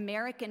of the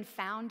American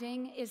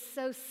founding is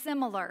so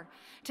similar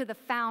to the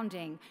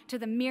founding, to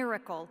the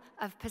miracle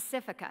of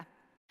Pacifica.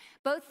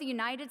 Both the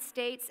United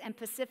States and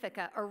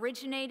Pacifica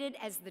originated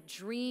as the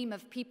dream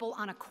of people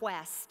on a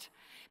quest,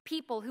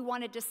 people who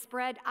wanted to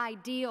spread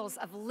ideals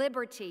of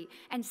liberty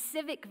and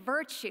civic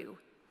virtue.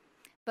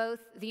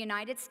 Both the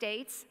United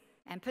States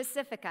and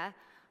Pacifica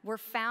were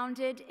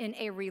founded in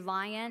a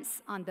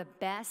reliance on the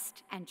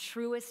best and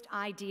truest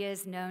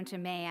ideas known to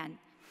man.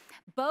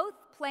 Both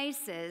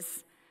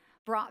places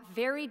brought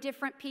very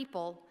different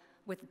people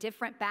with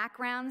different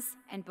backgrounds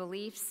and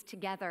beliefs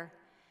together.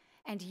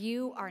 And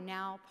you are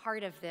now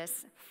part of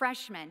this.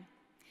 Freshmen,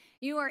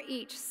 you are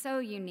each so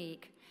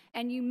unique,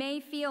 and you may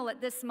feel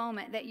at this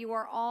moment that you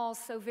are all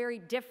so very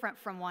different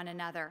from one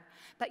another,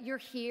 but you're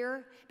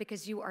here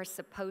because you are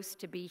supposed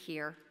to be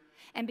here,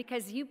 and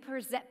because you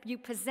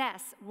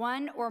possess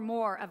one or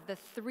more of the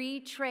 3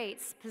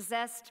 traits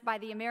possessed by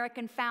the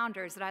American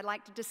founders that I'd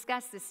like to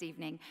discuss this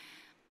evening.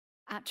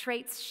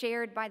 Traits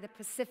shared by the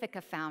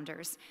Pacifica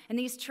founders. And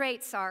these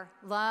traits are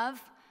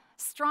love,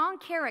 strong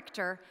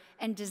character,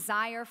 and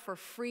desire for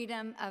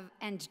freedom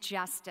and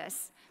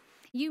justice.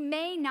 You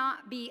may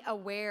not be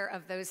aware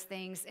of those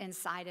things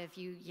inside of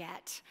you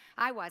yet.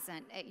 I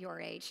wasn't at your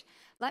age.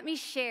 Let me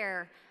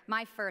share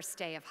my first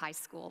day of high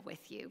school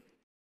with you.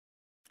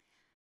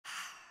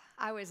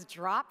 I was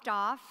dropped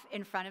off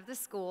in front of the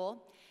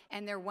school,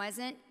 and there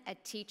wasn't a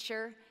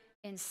teacher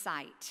in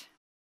sight.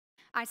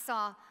 I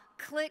saw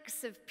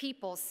cliques of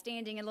people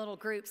standing in little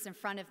groups in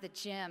front of the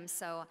gym,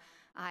 so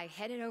I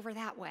headed over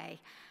that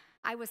way.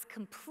 I was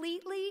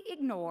completely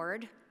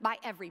ignored by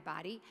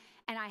everybody,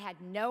 and I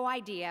had no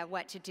idea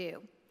what to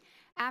do.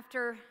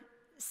 After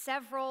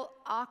several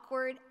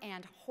awkward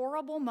and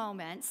horrible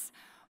moments,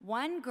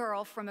 one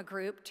girl from a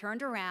group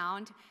turned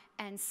around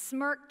and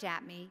smirked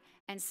at me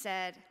and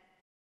said,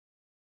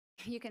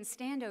 "You can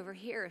stand over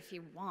here if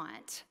you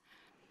want."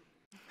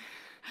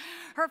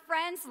 Her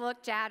friends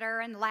looked at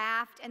her and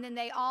laughed, and then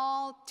they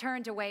all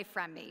turned away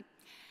from me.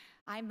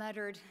 I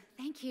muttered,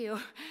 "Thank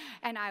you,"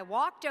 and I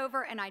walked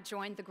over and I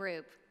joined the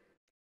group.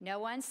 No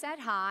one said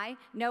hi,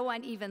 no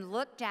one even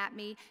looked at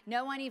me,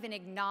 no one even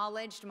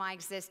acknowledged my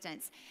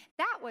existence.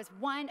 That was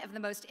one of the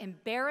most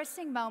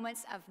embarrassing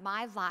moments of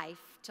my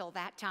life till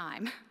that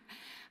time.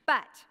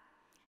 But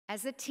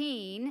as a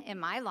teen in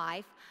my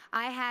life,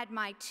 I had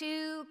my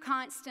 2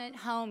 constant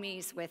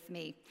homies with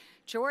me,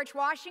 George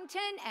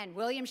Washington and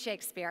William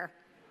Shakespeare.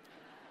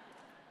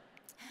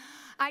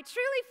 I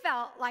truly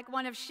felt like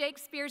one of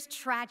Shakespeare's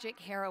tragic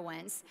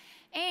heroines,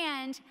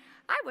 and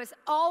I was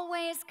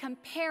always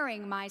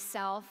comparing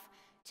myself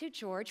to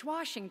George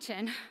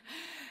Washington,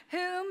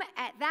 whom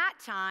at that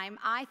time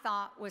I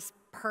thought was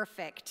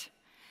perfect.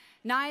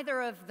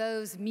 Neither of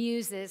those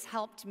muses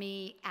helped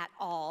me at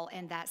all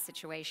in that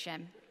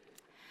situation.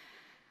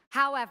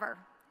 However,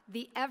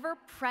 the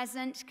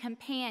ever-present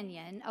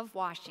companion of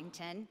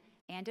Washington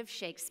and of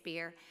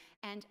Shakespeare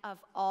and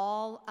of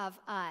all of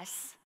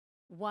us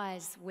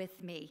was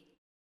with me.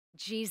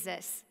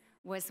 Jesus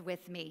was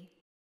with me.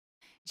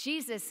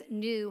 Jesus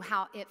knew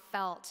how it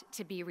felt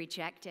to be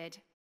rejected,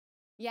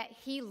 yet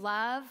he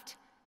loved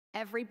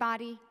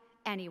everybody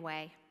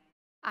anyway.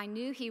 I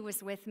knew he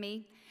was with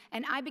me,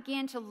 and I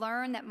began to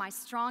learn that my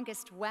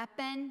strongest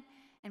weapon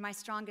and my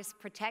strongest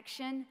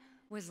protection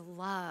was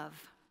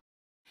love.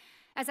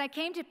 As I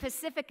came to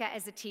Pacifica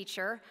as a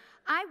teacher,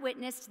 I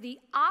witnessed the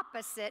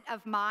opposite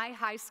of my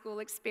high school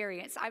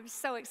experience. I'm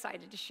so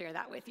excited to share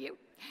that with you.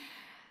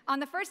 On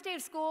the first day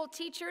of school,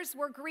 teachers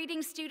were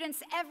greeting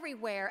students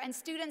everywhere, and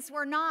students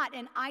were not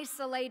in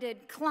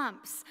isolated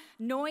clumps.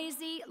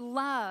 Noisy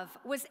love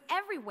was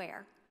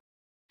everywhere.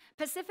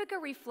 Pacifica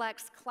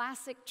reflects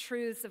classic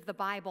truths of the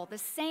Bible, the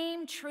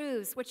same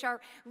truths which are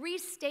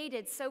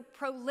restated so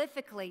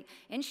prolifically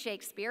in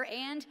Shakespeare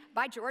and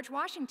by George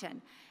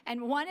Washington.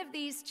 And one of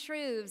these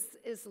truths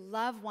is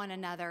love one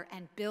another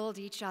and build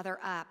each other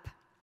up.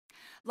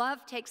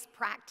 Love takes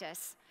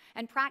practice,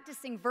 and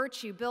practicing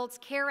virtue builds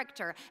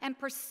character, and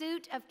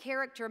pursuit of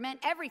character meant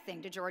everything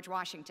to George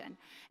Washington.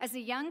 As a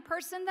young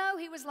person, though,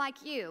 he was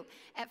like you.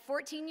 At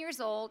 14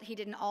 years old, he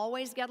didn't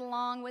always get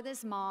along with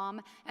his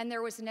mom, and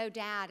there was no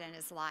dad in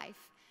his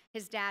life.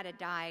 His dad had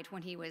died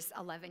when he was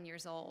 11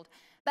 years old.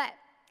 But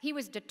he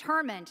was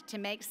determined to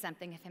make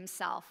something of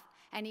himself,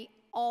 and he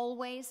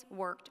always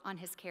worked on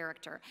his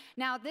character.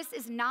 Now, this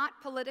is not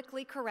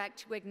politically correct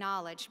to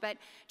acknowledge, but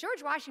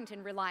George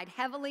Washington relied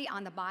heavily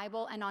on the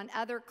Bible and on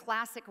other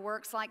classic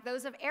works like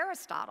those of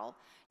Aristotle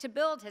to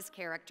build his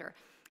character.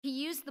 He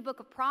used the book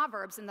of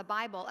Proverbs in the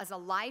Bible as a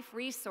life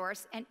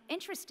resource, and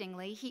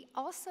interestingly, he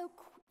also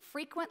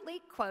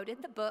frequently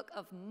quoted the book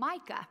of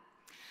Micah.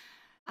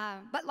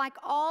 But like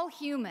all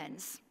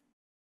humans,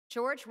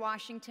 George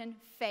Washington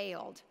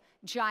failed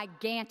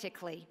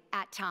gigantically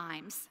at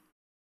times.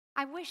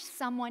 I wish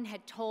someone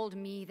had told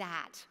me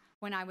that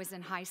when I was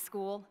in high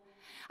school.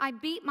 I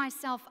beat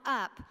myself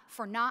up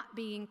for not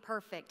being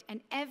perfect,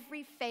 and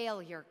every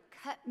failure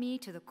cut me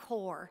to the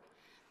core.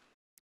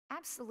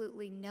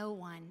 Absolutely no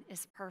one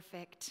is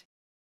perfect.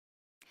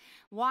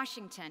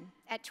 Washington,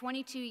 at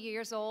 22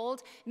 years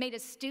old, made a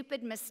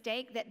stupid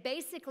mistake that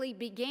basically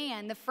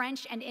began the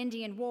French and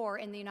Indian War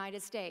in the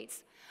United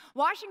States.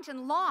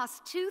 Washington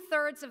lost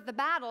 2/3 of the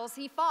battles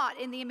he fought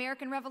in the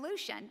American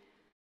Revolution,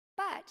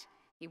 but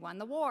he won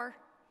the war,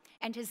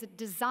 and his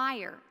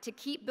desire to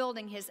keep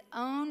building his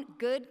own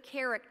good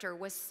character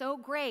was so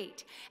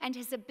great, and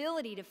his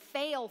ability to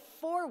fail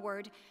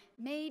forward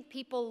made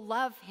people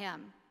love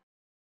him.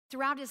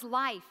 Throughout his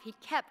life, he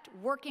kept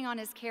working on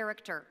his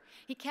character.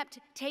 He kept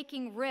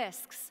taking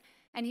risks,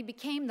 and he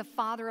became the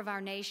father of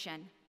our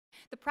nation.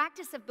 The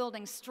practice of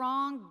building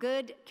strong,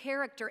 good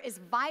character is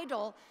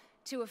vital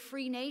to a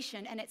free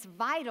nation, and it's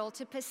vital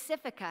to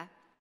Pacifica.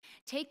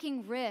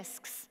 Taking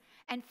risks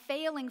and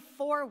failing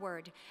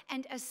forward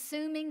and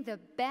assuming the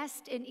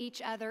best in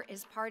each other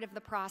is part of the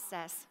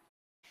process.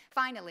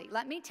 Finally,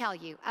 let me tell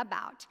you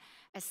about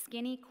a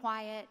skinny,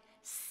 quiet,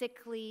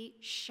 sickly,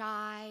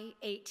 shy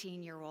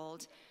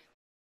 18-year-old.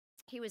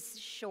 He was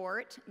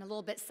short and a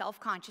little bit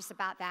self-conscious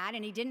about that,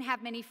 and he didn't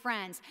have many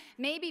friends,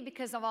 maybe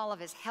because of all of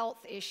his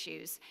health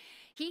issues.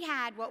 He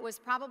had what was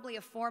probably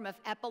a form of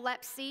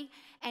epilepsy,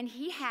 and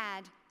he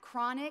had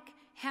chronic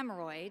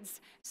hemorrhoids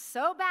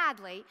so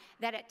badly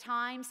that at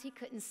times he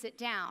couldn't sit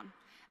down.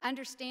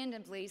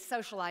 Understandably,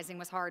 socializing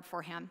was hard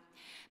for him.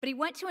 But he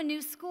went to a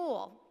new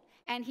school,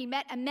 and he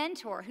met a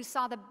mentor who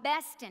saw the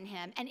best in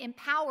him and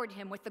empowered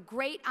him with the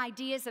great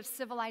ideas of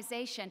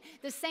civilization,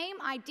 the same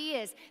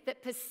ideas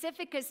that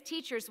Pacifica's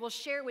teachers will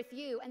share with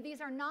you, and these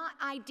are not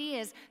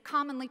ideas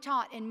commonly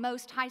taught in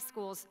most high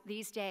schools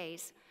these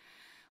days.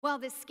 Well,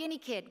 this skinny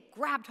kid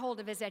grabbed hold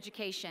of his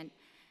education.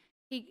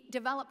 He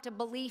developed a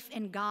belief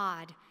in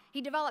God.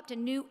 He developed a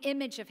new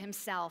image of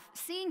himself,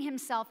 seeing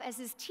himself as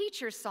his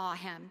teachers saw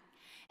him,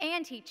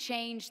 and he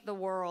changed the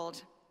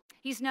world.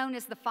 He's known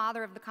as the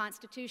father of the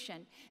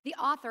Constitution, the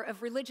author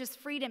of religious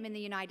freedom in the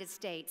United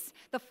States,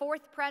 the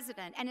fourth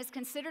president, and is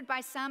considered by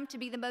some to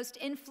be the most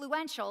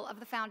influential of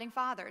the founding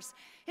fathers.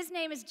 His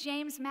name is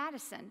James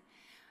Madison.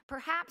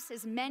 Perhaps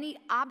his many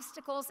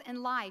obstacles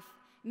in life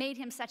made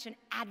him such an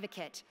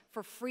advocate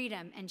for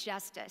freedom and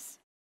justice.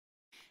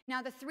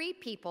 Now, the three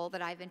people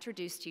that I've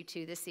introduced you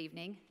to this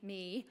evening,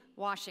 me,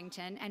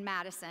 Washington, and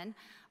Madison,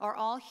 are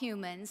all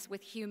humans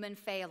with human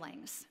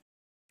failings.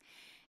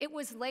 It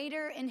was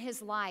later in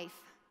his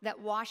life that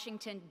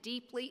Washington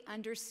deeply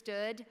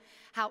understood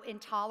how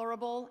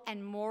intolerable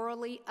and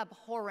morally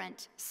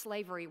abhorrent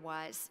slavery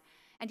was,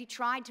 and he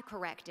tried to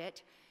correct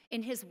it.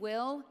 In his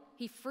will,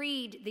 he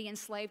freed the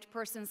enslaved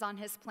persons on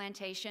his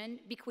plantation,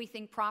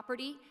 bequeathing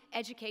property,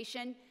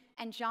 education,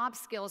 and job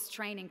skills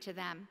training to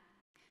them.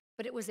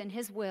 But it was in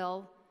his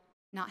will,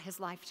 not his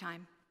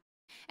lifetime.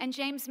 And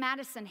James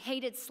Madison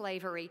hated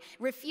slavery,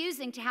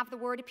 refusing to have the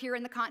word appear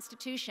in the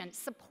Constitution,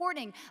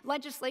 supporting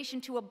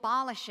legislation to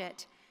abolish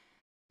it.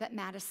 But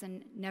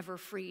Madison never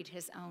freed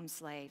his own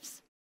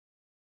slaves.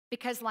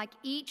 Because like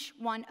each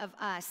one of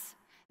us,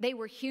 they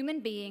were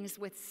human beings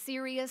with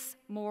serious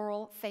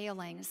moral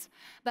failings.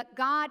 But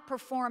God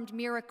performed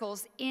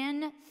miracles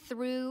in,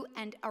 through,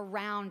 and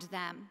around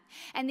them.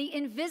 And the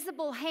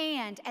invisible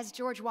hand, as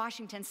George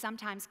Washington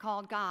sometimes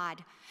called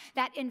God,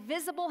 that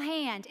invisible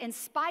hand, in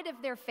spite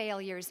of their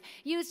failures,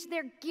 used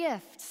their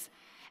gifts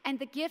and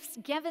the gifts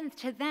given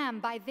to them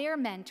by their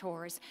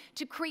mentors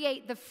to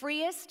create the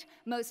freest,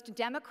 most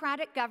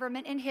democratic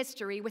government in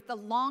history with the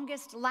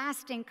longest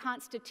lasting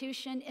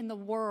constitution in the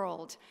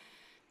world.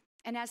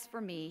 And as for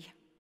me,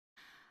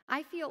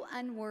 I feel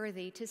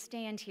unworthy to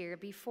stand here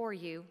before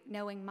you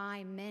knowing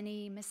my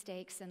many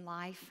mistakes in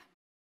life.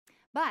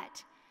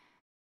 But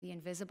the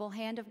invisible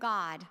hand of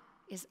God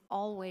is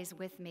always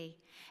with me.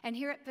 And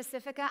here at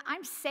Pacifica,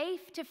 I'm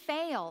safe to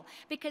fail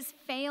because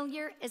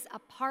failure is a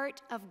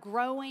part of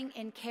growing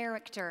in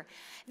character.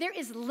 There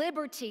is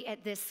liberty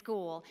at this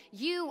school.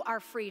 You are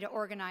free to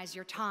organize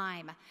your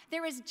time.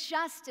 There is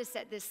justice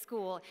at this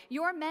school.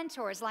 Your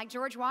mentors, like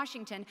George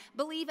Washington,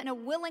 believe in a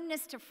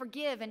willingness to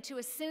forgive and to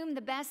assume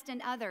the best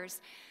in others.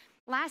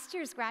 Last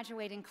year's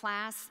graduating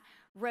class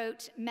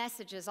wrote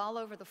messages all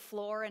over the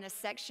floor in a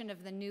section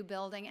of the new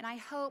building, and I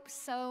hope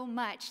so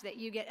much that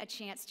you get a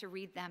chance to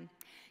read them,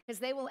 because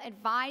they will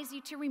advise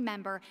you to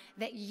remember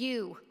that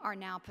you are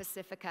now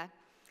Pacifica.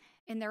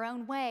 In their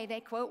own way, they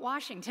quote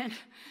Washington.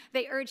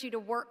 They urge you to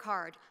work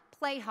hard,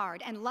 play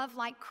hard, and love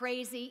like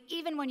crazy,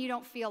 even when you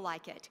don't feel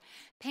like it.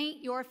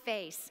 Paint your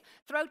face,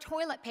 throw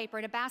toilet paper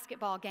at a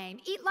basketball game,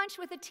 eat lunch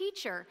with a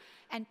teacher,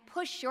 and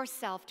push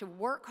yourself to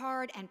work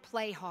hard and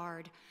play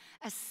hard.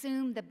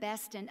 Assume the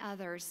best in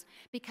others.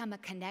 Become a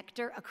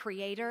connector, a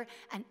creator,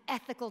 an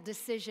ethical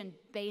decision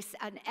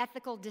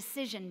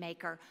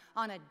maker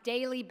on a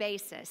daily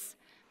basis.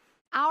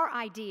 Our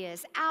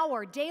ideas,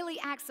 our daily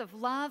acts of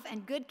love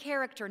and good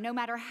character, no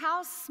matter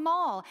how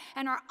small,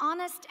 and our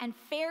honest and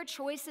fair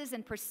choices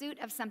in pursuit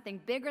of something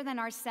bigger than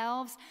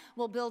ourselves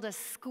will build a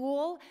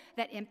school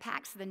that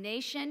impacts the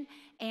nation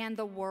and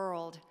the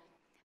world.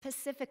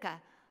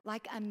 Pacifica,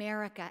 like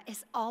America,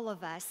 is all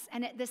of us,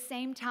 and at the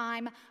same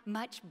time,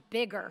 much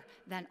bigger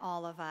than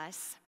all of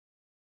us.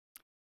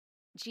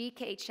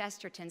 G.K.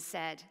 Chesterton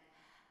said,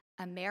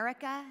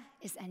 "America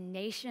is a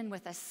nation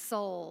with a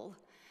soul."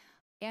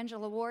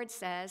 Angela Ward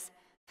says,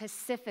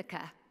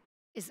 "Pacifica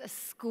is a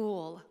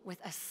school with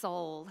a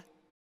soul."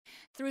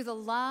 Through the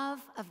love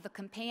of the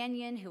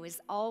companion who is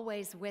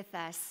always with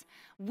us,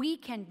 we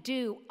can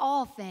do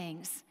all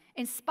things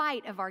in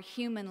spite of our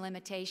human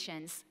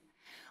limitations.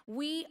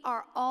 We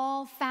are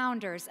all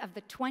founders of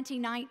the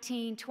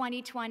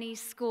 2019-2020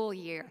 school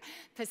year.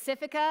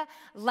 Pacifica,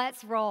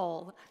 let's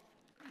roll.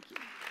 Thank you.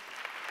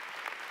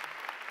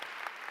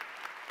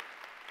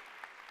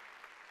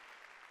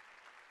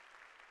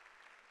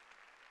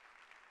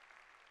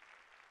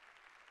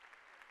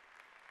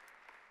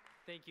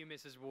 Thank you,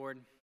 Mrs. Ward.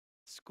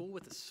 School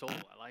with a soul,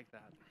 I like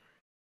that.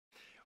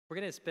 We're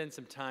going to spend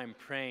some time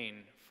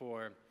praying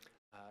for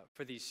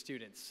these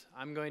students.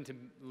 I'm going to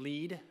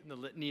lead the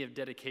litany of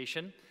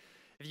dedication.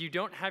 If you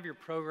don't have your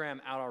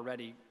program out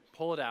already,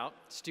 pull it out.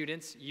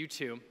 Students, you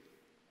too.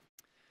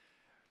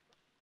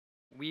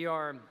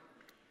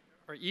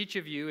 Each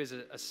of you is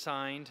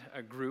assigned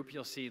a group.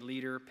 You'll see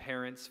leader,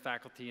 parents,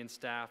 faculty, and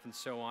staff, and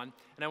so on.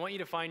 And I want you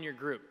to find your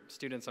group.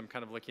 Students, I'm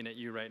kind of looking at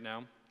you right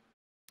now.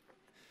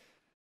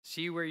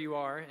 See where you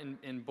are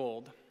in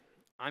bold.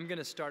 I'm going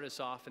to start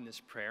us off in this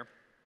prayer.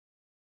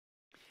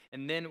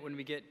 And then when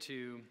we get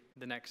to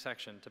the next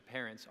section, to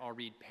parents, I'll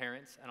read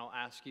parents, and I'll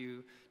ask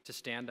you to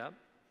stand up.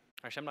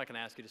 Actually, I'm not going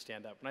to ask you to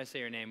stand up. When I say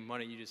your name, why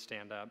don't you just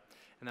stand up?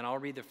 And then I'll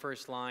read the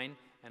first line,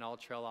 and I'll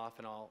trail off,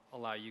 and I'll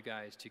allow you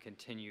guys to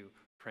continue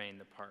praying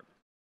the part.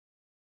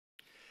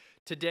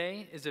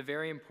 Today is a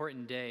very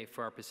important day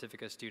for our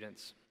Pacifica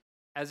students.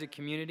 As a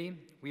community,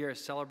 we are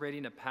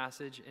celebrating a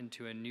passage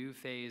into a new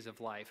phase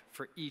of life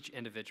for each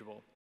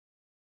individual.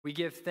 We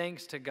give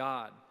thanks to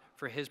God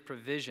for his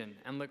provision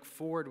and look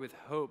forward with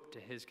hope to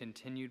his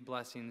continued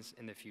blessings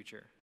in the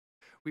future.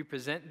 We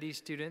present these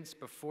students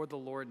before the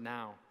Lord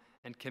now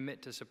and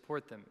commit to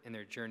support them in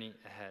their journey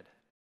ahead.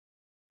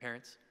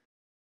 Parents,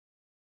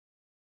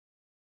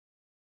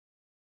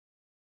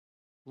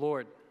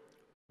 Lord,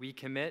 we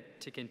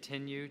commit to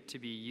continue to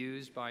be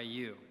used by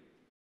you.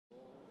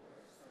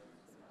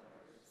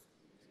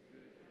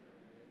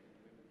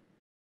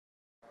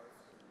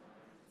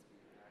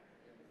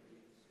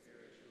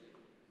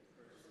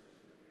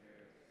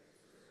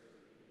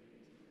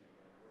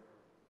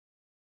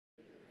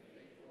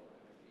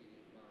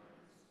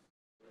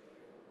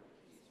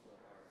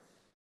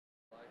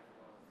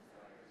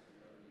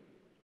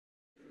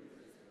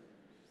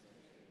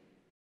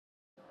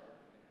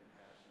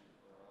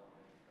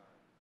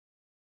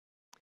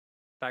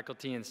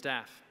 Faculty and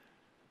staff.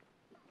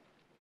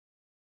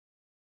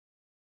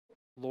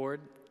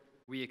 Lord,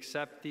 we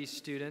accept these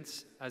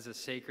students as a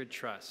sacred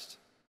trust.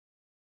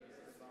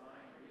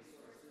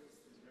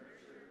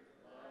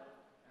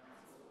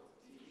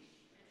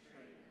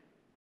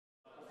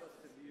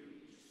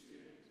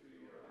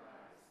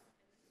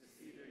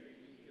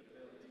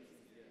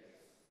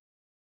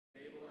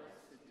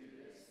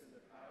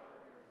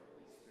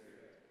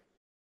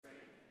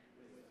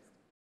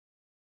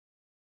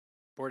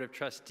 Board of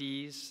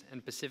Trustees,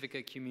 and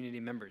Pacifica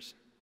community members.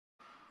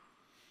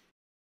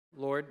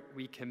 Lord,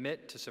 we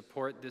commit to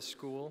support this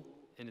school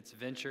in its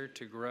venture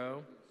to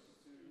grow.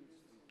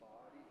 Students'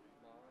 body,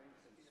 minds,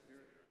 and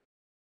spirit.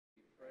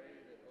 We pray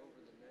that over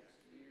the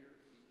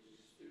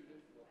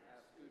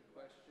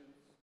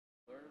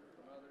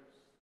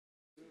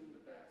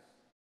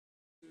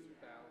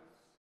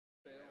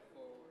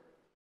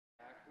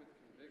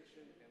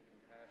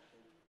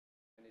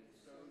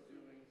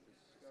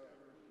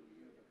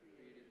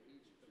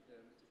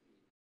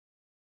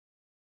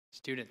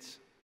Students,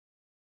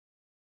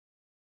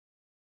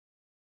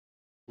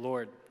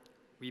 Lord,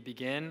 we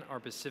begin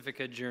our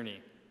Pacifica journey.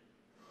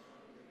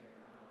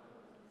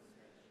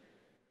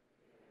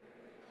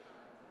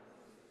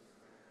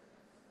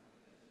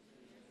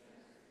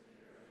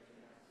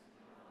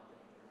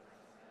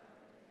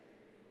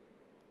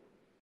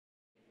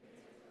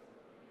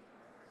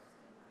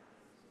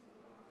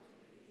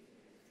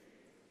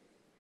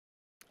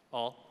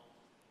 All.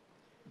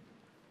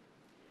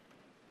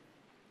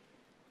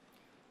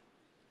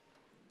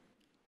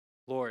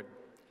 Lord,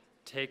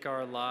 take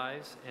our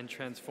lives and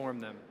transform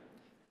them.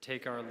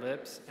 Take our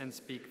lips and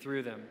speak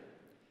through them.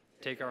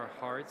 Take our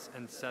hearts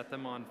and set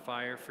them on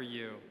fire for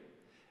you.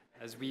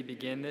 As we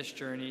begin this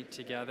journey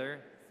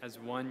together as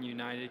one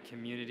united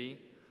community,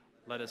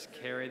 let us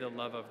carry the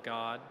love of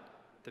God,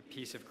 the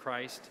peace of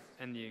Christ,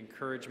 and the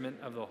encouragement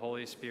of the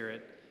Holy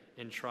Spirit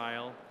in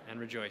trial and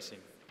rejoicing.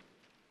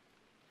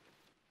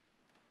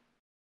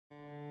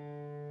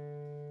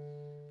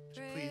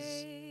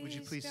 Would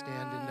you please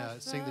stand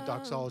and sing the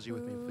doxology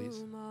with me,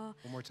 please? One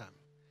more time.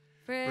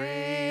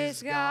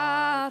 Praise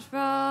God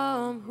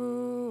from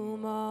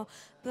whom all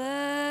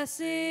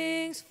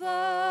blessings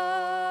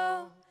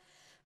flow.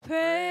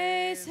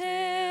 Praise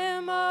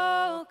Him,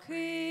 all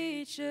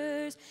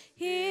creatures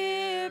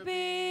here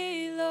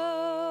below.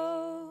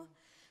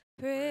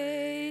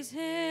 Praise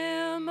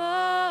Him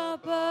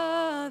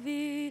above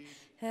ye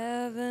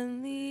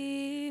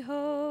heavenly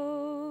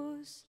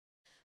hosts.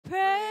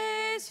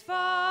 Praise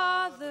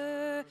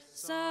Father,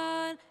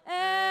 Son,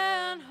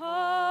 and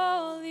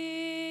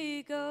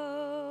Holy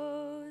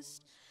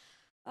Ghost.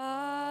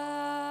 Amen.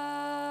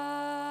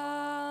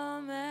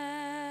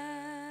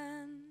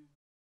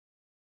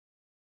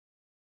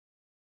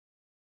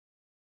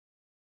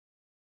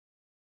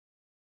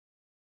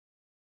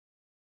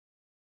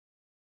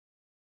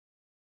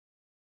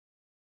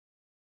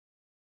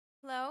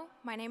 Hello,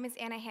 my name is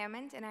Anna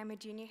Hammond, and I'm a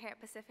junior here at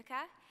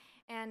Pacifica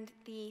and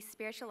the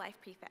Spiritual Life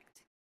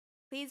Prefect.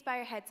 Please bow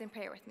your heads and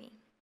pray with me.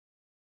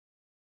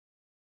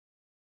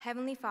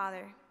 Heavenly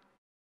Father,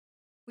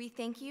 we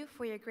thank you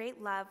for your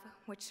great love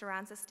which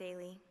surrounds us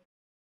daily.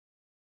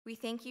 We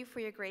thank you for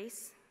your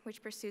grace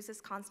which pursues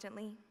us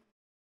constantly.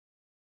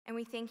 And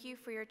we thank you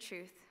for your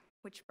truth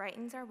which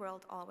brightens our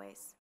world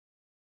always.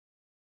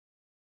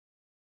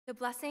 The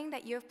blessing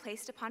that you have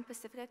placed upon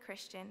Pacifica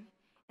Christian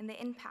and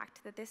the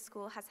impact that this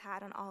school has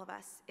had on all of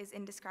us is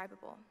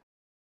indescribable.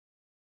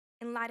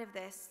 In light of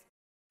this,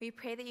 we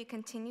pray that you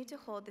continue to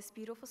hold this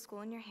beautiful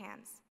school in your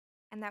hands,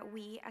 and that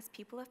we, as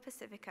people of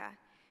Pacifica,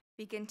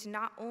 begin to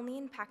not only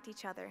impact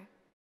each other,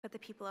 but the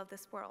people of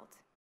this world.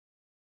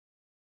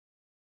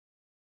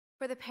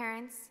 For the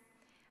parents,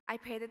 I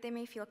pray that they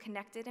may feel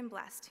connected and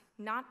blessed,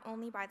 not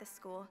only by the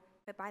school,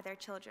 but by their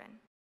children.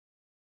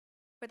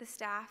 For the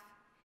staff,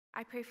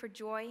 I pray for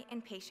joy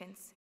and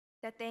patience,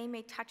 that they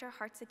may touch our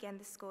hearts again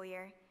this school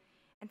year,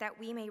 and that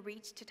we may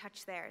reach to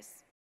touch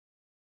theirs.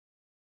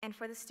 And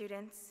for the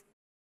students,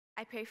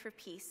 I pray for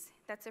peace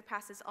that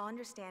surpasses all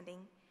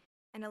understanding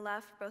and a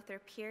love for both their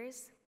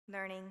peers,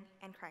 learning,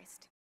 and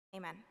Christ.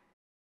 Amen.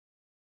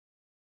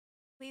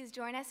 Please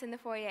join us in the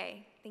foyer.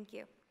 Thank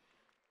you.